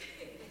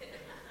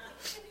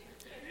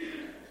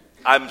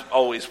 I'm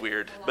always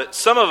weird, but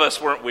some of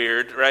us weren't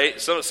weird, right?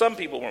 Some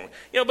people weren't,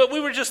 but we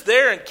were just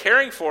there and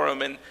caring for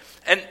them,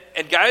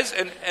 and guys,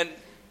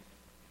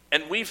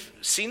 and we've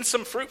seen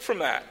some fruit from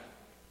that.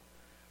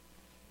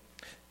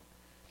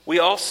 We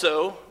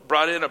also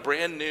brought in a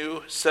brand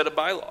new set of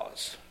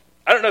bylaws.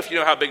 I don't know if you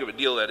know how big of a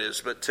deal that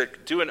is, but to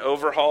do an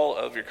overhaul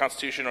of your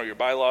Constitution or your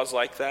bylaws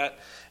like that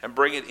and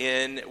bring it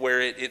in where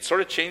it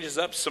sort of changes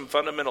up some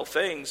fundamental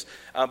things,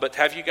 but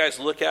have you guys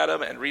look at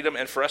them and read them,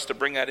 and for us to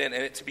bring that in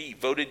and it to be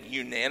voted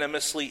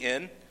unanimously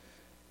in,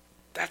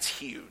 that's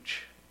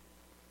huge.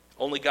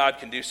 Only God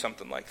can do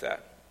something like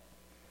that.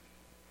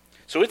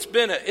 So it's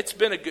been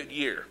a good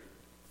year.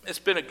 It's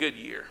been a good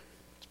year.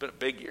 It's been a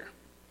big year,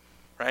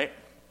 right?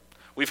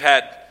 We've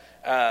had,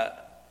 and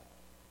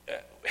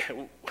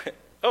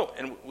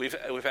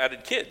we've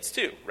added kids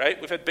too, right?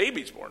 We've had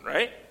babies born,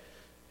 right?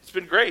 It's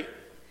been great.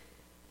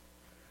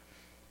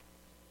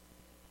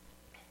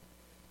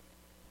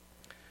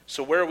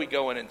 So where are we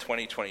going in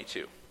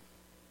 2022?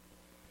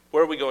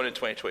 Where are we going in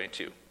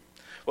 2022?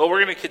 Well,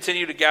 we're going to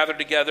continue to gather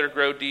together,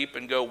 grow deep,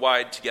 and go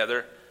wide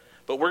together.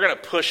 But we're going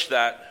to push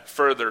that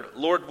further,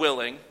 Lord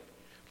willing,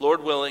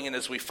 and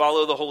as we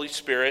follow the Holy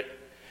Spirit,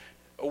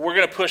 we're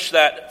going to push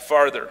that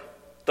farther.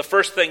 The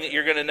first thing that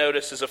you're going to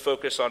notice is a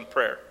focus on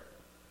prayer.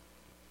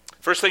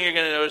 First thing you're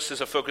going to notice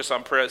is a focus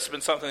on prayer. It's been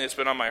something that's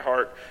been on my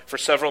heart for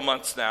several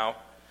months now,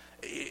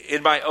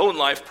 in my own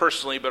life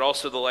personally, but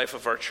also the life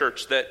of our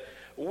church, that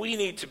we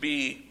need to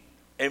be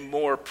a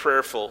more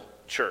prayerful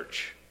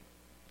church.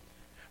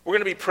 We're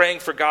going to be praying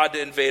for God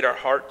to invade our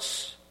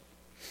hearts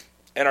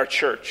and our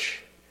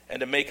church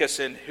and to make us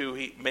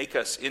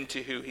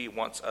into who He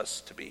wants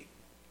us to be.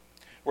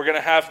 We're going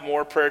to have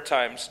more prayer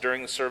times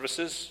during the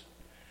services.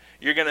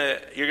 You're going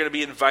to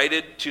be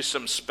invited to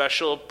some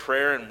special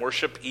prayer and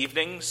worship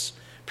evenings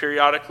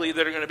periodically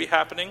that are going to be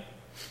happening.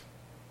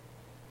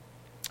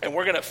 And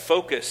we're going to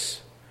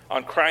focus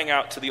on crying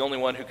out to the only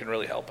one who can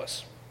really help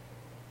us.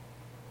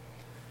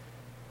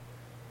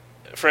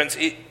 Friends,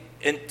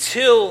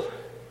 until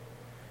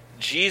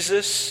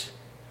Jesus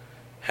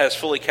has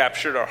fully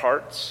captured our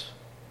hearts,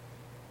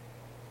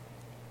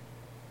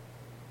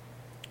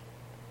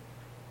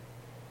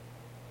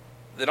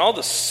 then all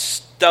the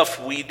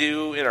stuff we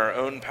do in our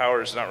own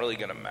power is not really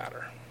going to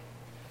matter.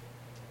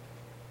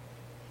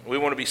 We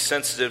want to be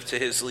sensitive to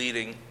His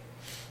leading.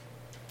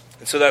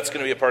 And so that's going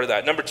to be a part of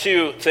that. Number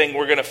two thing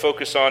we're going to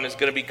focus on is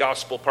going to be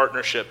gospel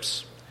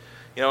partnerships.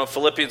 In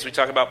Philippians we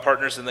talk about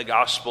partners in the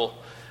gospel.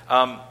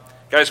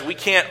 Guys, we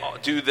can't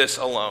do this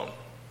alone.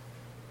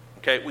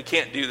 Okay, we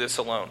can't do this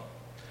alone.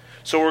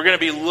 So we're going to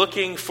be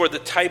looking for the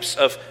types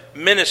of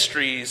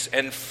ministries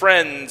and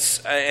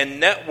friends and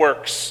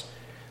networks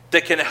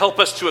that can help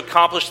us to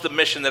accomplish the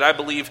mission that I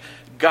believe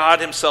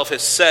God Himself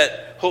has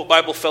set Hope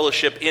Bible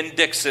Fellowship in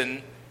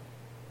Dixon,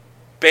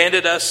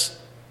 banded us,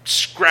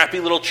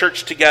 scrappy little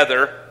church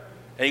together,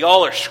 and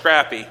y'all are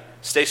scrappy.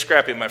 Stay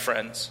scrappy, my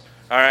friends.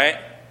 All right?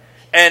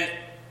 And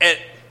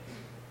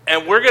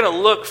we're going to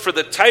look for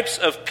the types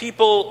of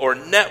people or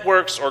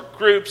networks or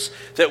groups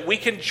that we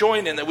can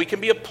join in, that we can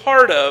be a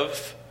part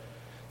of,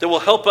 that will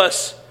help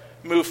us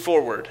move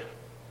forward.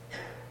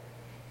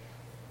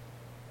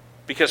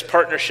 Because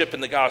partnership in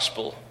the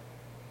gospel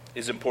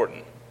is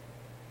important.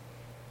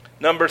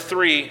 Number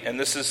three, and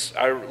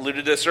I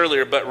alluded to this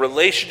earlier, but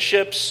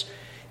relationships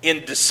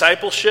in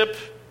discipleship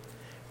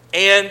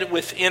and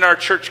within our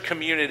church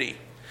community.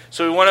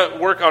 So we want to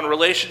work on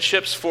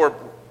relationships for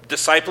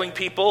discipling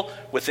people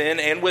within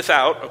and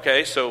without,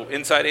 okay, so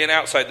inside and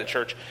outside the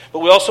church. But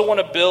we also want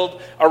to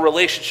build our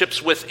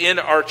relationships within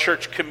our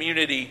church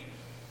community.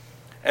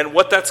 And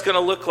what that's going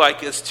to look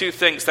like is two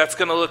things. That's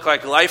going to look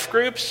like life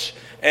groups,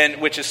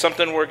 and which is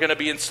something we're going to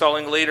be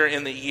installing later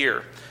in the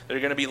year. There are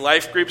going to be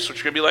life groups,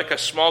 which are going to be like a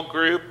small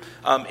group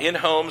in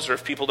homes, or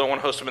if people don't want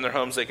to host them in their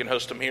homes, they can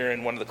host them here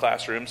in one of the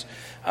classrooms.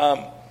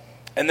 And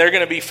they're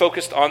going to be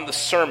focused on the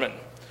sermon.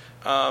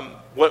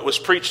 What was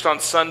preached on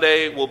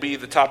Sunday will be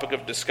the topic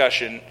of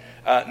discussion,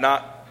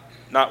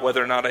 not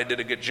whether or not I did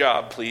a good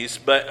job, please,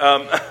 but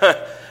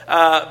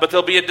but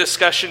there'll be a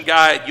discussion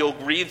guide. You'll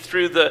read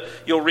through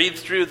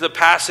the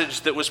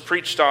passage that was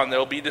preached on.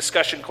 There'll be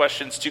discussion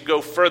questions to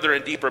go further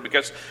and deeper,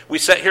 because we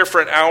sit here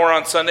for an hour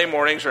on Sunday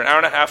mornings, or an hour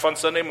and a half on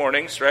Sunday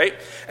mornings, right?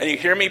 And you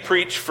hear me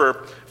preach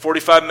for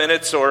 45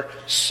 minutes or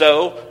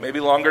so, maybe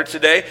longer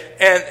today,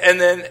 and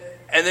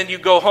then you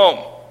go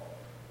home.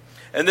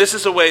 And this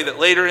is a way that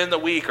later in the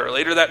week or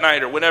later that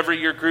night or whenever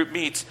your group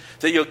meets,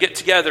 that you'll get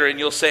together and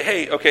you'll say,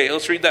 hey, okay,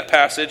 let's read that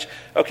passage.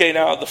 Okay,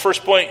 now the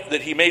first point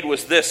that he made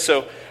was this,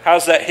 so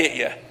how's that hit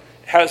you?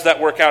 How does that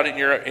work out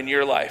in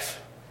your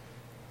life?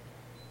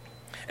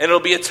 And it'll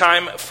be a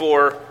time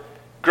for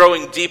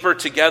growing deeper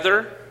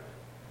together,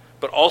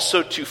 but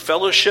also to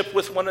fellowship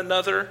with one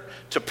another,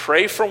 to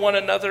pray for one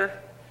another,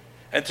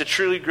 and to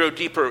truly grow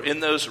deeper in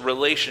those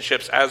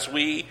relationships as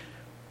we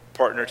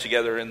partner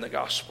together in the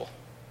gospel.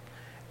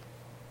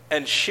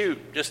 And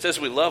just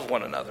as we love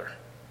one another.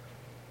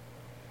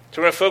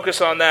 So we're going to focus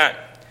on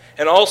that.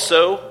 And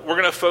also, we're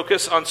going to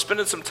focus on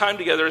spending some time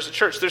together as a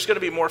church. There's going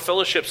to be more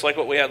fellowships like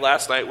what we had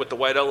last night with the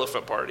White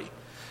Elephant Party,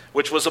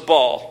 which was a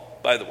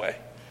ball, by the way.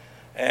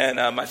 And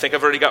I think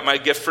I've already got my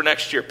gift for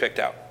next year picked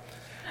out.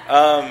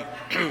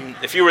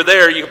 If you were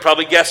there, you could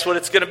probably guess what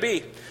it's going to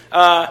be.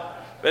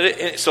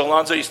 So,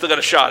 Alonzo, you still got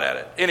a shot at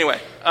it. Anyway,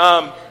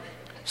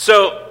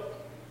 so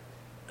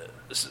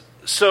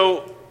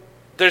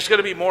there's going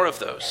to be more of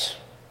those.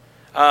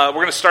 We're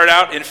going to start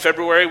out in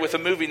February with a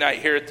movie night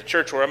here at the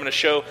church, where I'm going to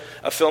show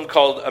a film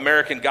called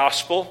American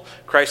Gospel,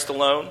 Christ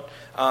Alone,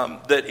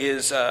 that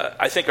is,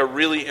 I think, a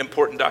really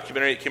important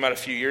documentary. It came out a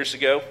few years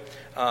ago.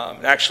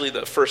 And actually,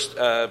 the first,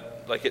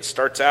 it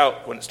starts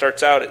out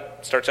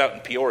in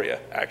Peoria,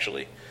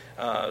 actually,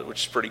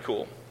 which is pretty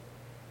cool.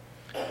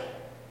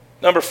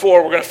 Number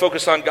 4, we're going to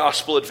focus on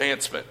gospel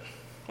advancement.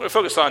 We're going to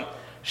focus on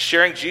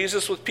sharing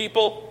Jesus with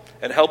people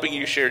and helping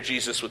you share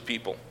Jesus with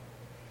people.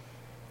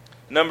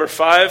 Number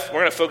 5, we're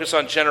going to focus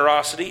on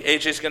generosity.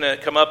 AJ's going to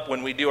come up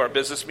when we do our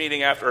business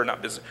meeting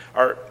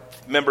our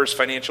members'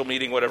 financial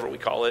meeting, whatever we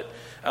call it,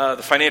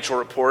 the financial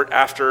report.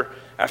 After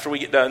we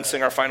get done,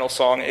 sing our final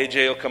song,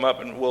 AJ will come up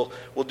and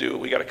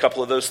we got a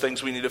couple of those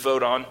things we need to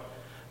vote on.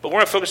 But we're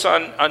going to focus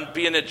on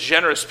being a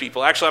generous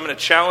people. Actually, I'm going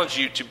to challenge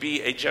you to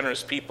be a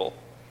generous people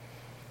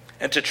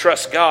and to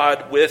trust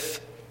God with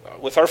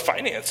our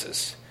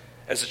finances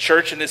as a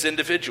church and as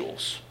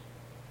individuals.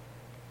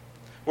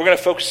 We're going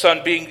to focus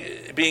on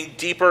being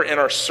deeper in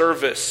our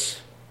service,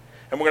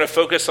 and we're going to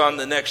focus on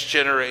the next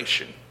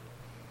generation.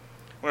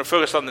 We're going to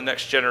focus on the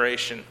next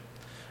generation.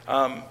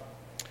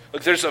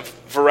 Look, there's a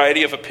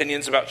variety of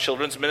opinions about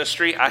children's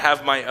ministry. I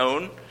have my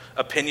own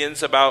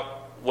opinions about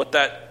what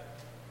that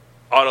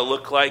ought to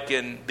look like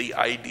in the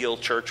ideal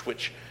church,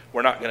 which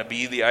we're not going to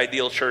be the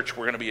ideal church.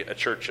 We're going to be a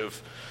church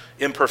of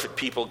imperfect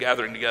people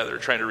gathering together,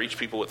 trying to reach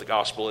people with the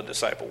gospel and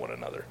disciple one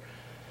another.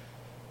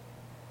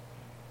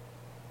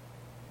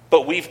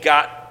 But we've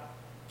got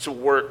to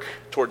work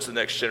towards the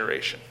next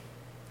generation.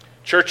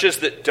 Churches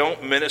that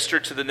don't minister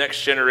to the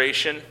next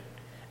generation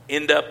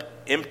end up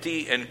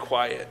empty and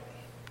quiet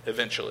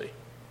eventually.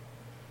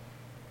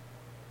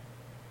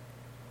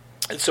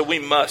 And so we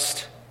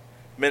must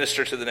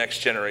minister to the next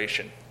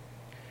generation.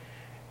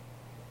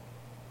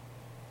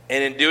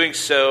 And in doing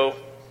so,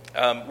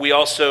 we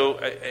also,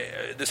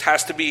 this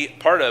has to be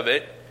part of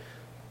it.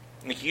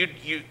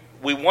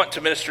 We want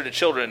to minister to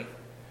children,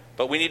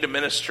 but we need to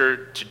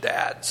minister to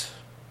dads.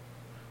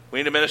 We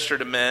need to minister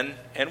to men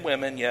and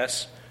women,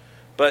 yes.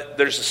 But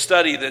there's a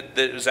study that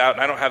is out,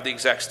 and I don't have the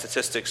exact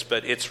statistics,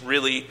 but it's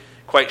really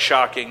quite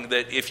shocking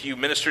that if you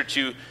minister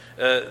to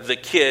the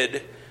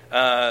kid,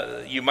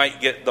 you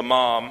might get the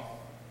mom.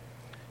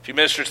 If you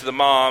minister to the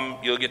mom,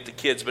 you'll get the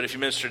kids. But if you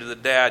minister to the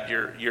dad,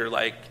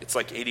 it's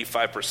like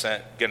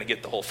 85% going to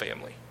get the whole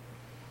family.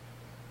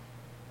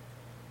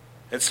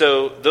 And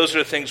so those are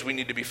the things we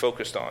need to be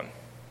focused on.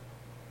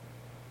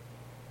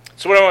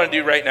 So what I want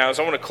to do right now is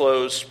I want to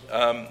close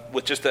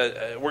with just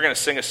we're going to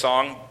sing a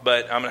song,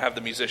 but I'm going to have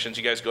the musicians.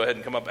 You guys go ahead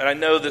and come up. And I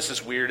know this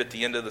is weird at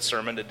the end of the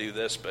sermon to do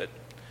this, but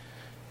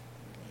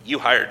you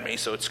hired me,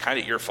 so it's kind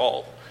of your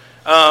fault.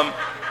 And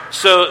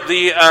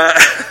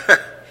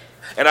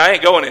I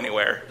ain't going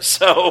anywhere.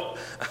 So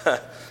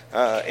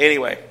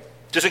anyway,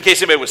 just in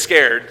case anybody was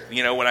scared,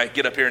 when I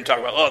get up here and talk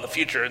about, the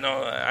future,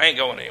 no, I ain't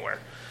going anywhere.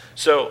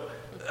 So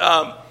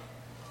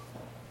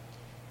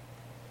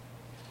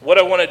what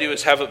I want to do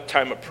is have a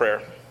time of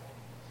prayer.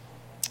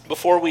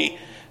 Before we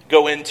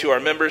go into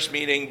our members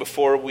meeting,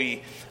 before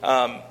we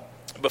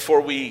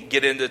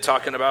get into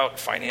talking about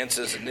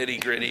finances and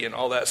nitty-gritty and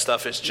all that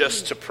stuff, is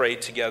just to pray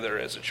together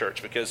as a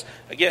church. Because,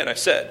 again, I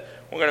said,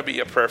 we're going to be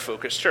a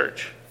prayer-focused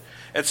church.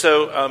 And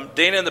so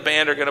Dana and the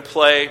band are going to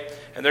play,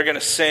 and they're going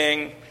to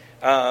sing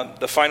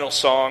the final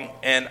song.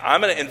 And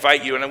I'm going to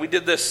invite you, and we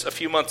did this a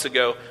few months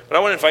ago, but I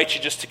want to invite you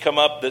just to come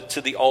up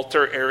to the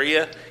altar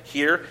area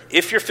here,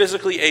 if you're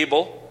physically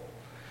able,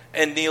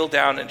 and kneel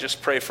down and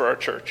just pray for our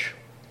church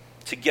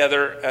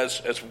together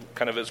as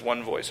kind of as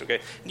one voice,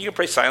 okay? And you can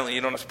pray silently. You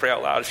don't have to pray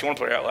out loud. If you want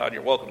to pray out loud,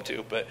 you're welcome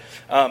to. But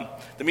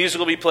the music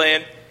will be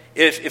playing.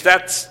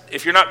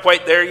 If you're not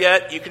quite there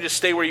yet, you can just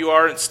stay where you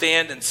are and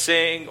stand and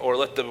sing, or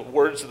let the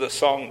words of the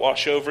song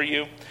wash over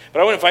you.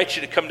 But I want to invite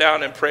you to come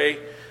down and pray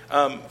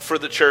for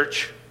the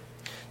church.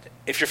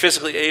 If you're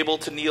physically able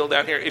to kneel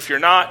down here. If you're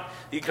not,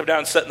 you can come down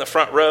and sit in the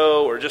front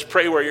row, or just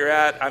pray where you're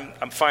at.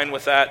 I'm fine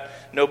with that.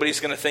 Nobody's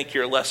going to think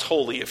you're less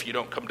holy if you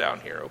don't come down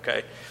here,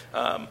 okay?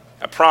 I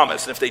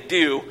promise. And if they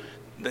do,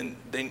 then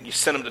you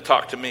send them to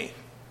talk to me.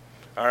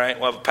 All right?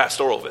 We'll have a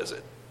pastoral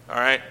visit. All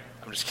right?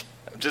 I'm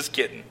just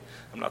kidding.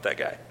 I'm not that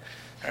guy.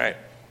 All right?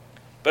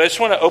 But I just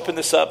want to open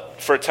this up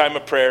for a time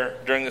of prayer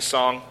during the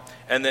song,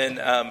 and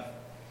then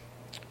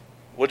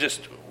we'll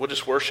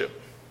just worship.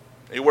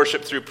 You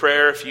worship through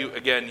prayer. If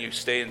you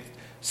stay and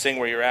sing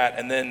where you're at,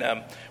 and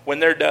then when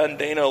they're done,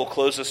 Dana will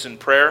close us in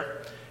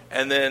prayer,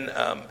 and then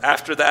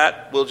after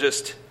that, we'll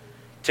just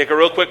take a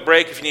real quick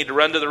break. If you need to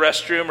run to the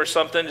restroom or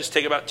something, just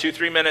take about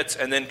 2-3 minutes,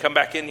 and then come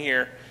back in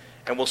here,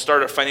 and we'll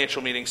start our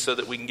financial meeting so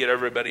that we can get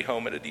everybody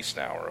home at a decent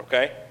hour.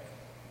 Okay?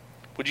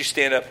 Would you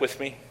stand up with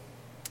me?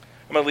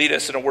 I'm going to lead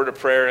us in a word of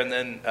prayer, and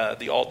then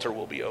the altar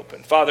will be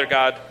open. Father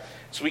God,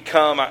 as we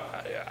come,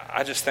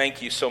 I just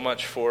thank you so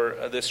much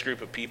for this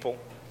group of people.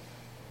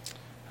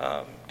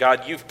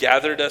 God, you've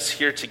gathered us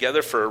here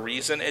together for a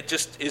reason. It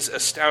just is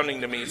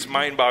astounding to me. It's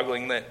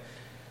mind-boggling that,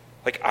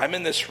 I'm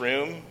in this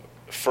room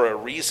for a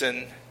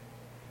reason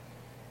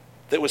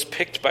that was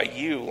picked by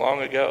you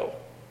long ago.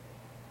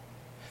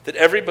 That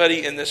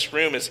everybody in this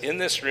room is in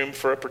this room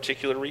for a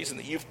particular reason,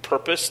 that you've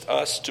purposed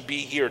us to be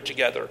here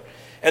together.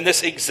 And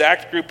this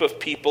exact group of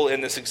people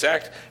in this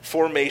exact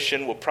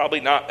formation will probably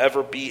not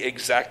ever be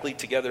exactly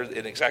together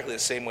in exactly the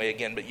same way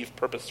again, but you've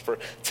purposed for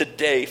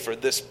today for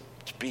this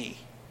to be.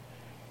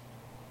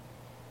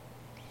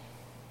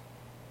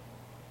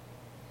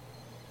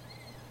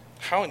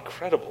 How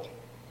incredible.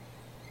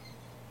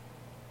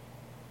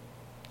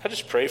 I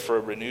just pray for a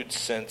renewed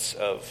sense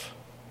of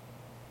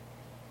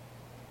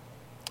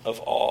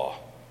awe,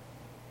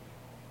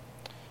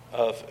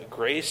 of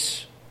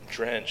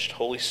grace-drenched,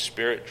 Holy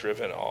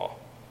Spirit-driven awe.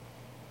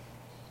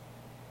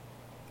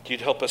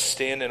 You'd help us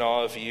stand in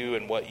awe of you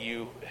and what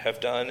you have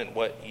done and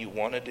what you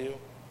want to do.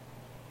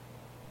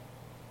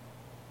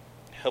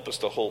 Help us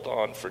to hold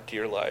on for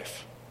dear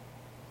life.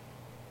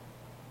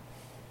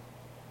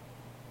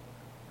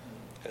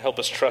 And help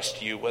us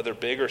trust you, whether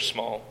big or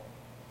small.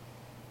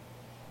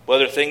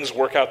 Whether things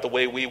work out the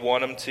way we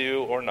want them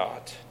to or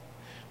not.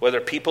 Whether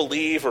people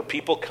leave or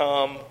people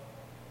come.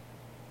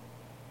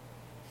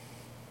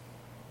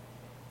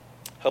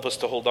 Help us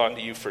to hold on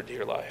to you for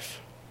dear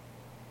life.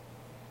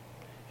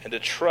 And to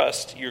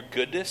trust your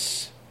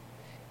goodness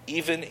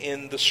even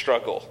in the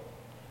struggle.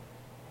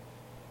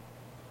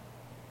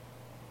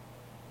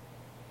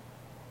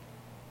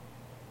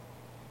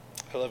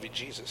 I love you,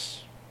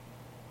 Jesus.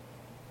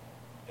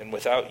 And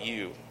without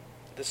you,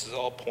 this is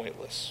all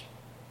pointless.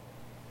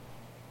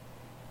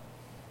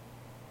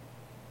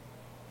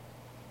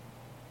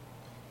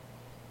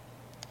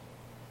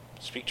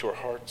 Speak to our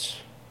hearts.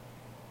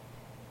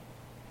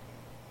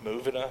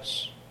 Move in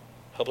us.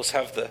 Help us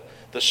have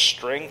the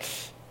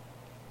strength,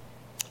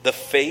 the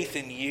faith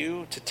in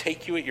you to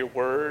take you at your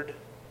word.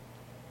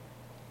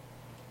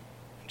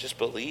 And just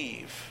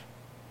believe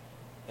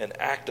and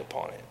act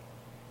upon it.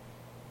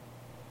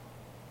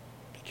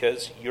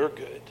 Because you're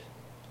good.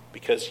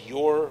 Because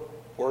you're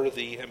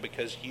worthy. And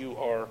because you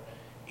are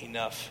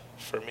enough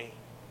for me.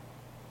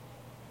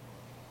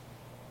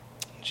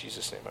 In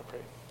Jesus' name I pray.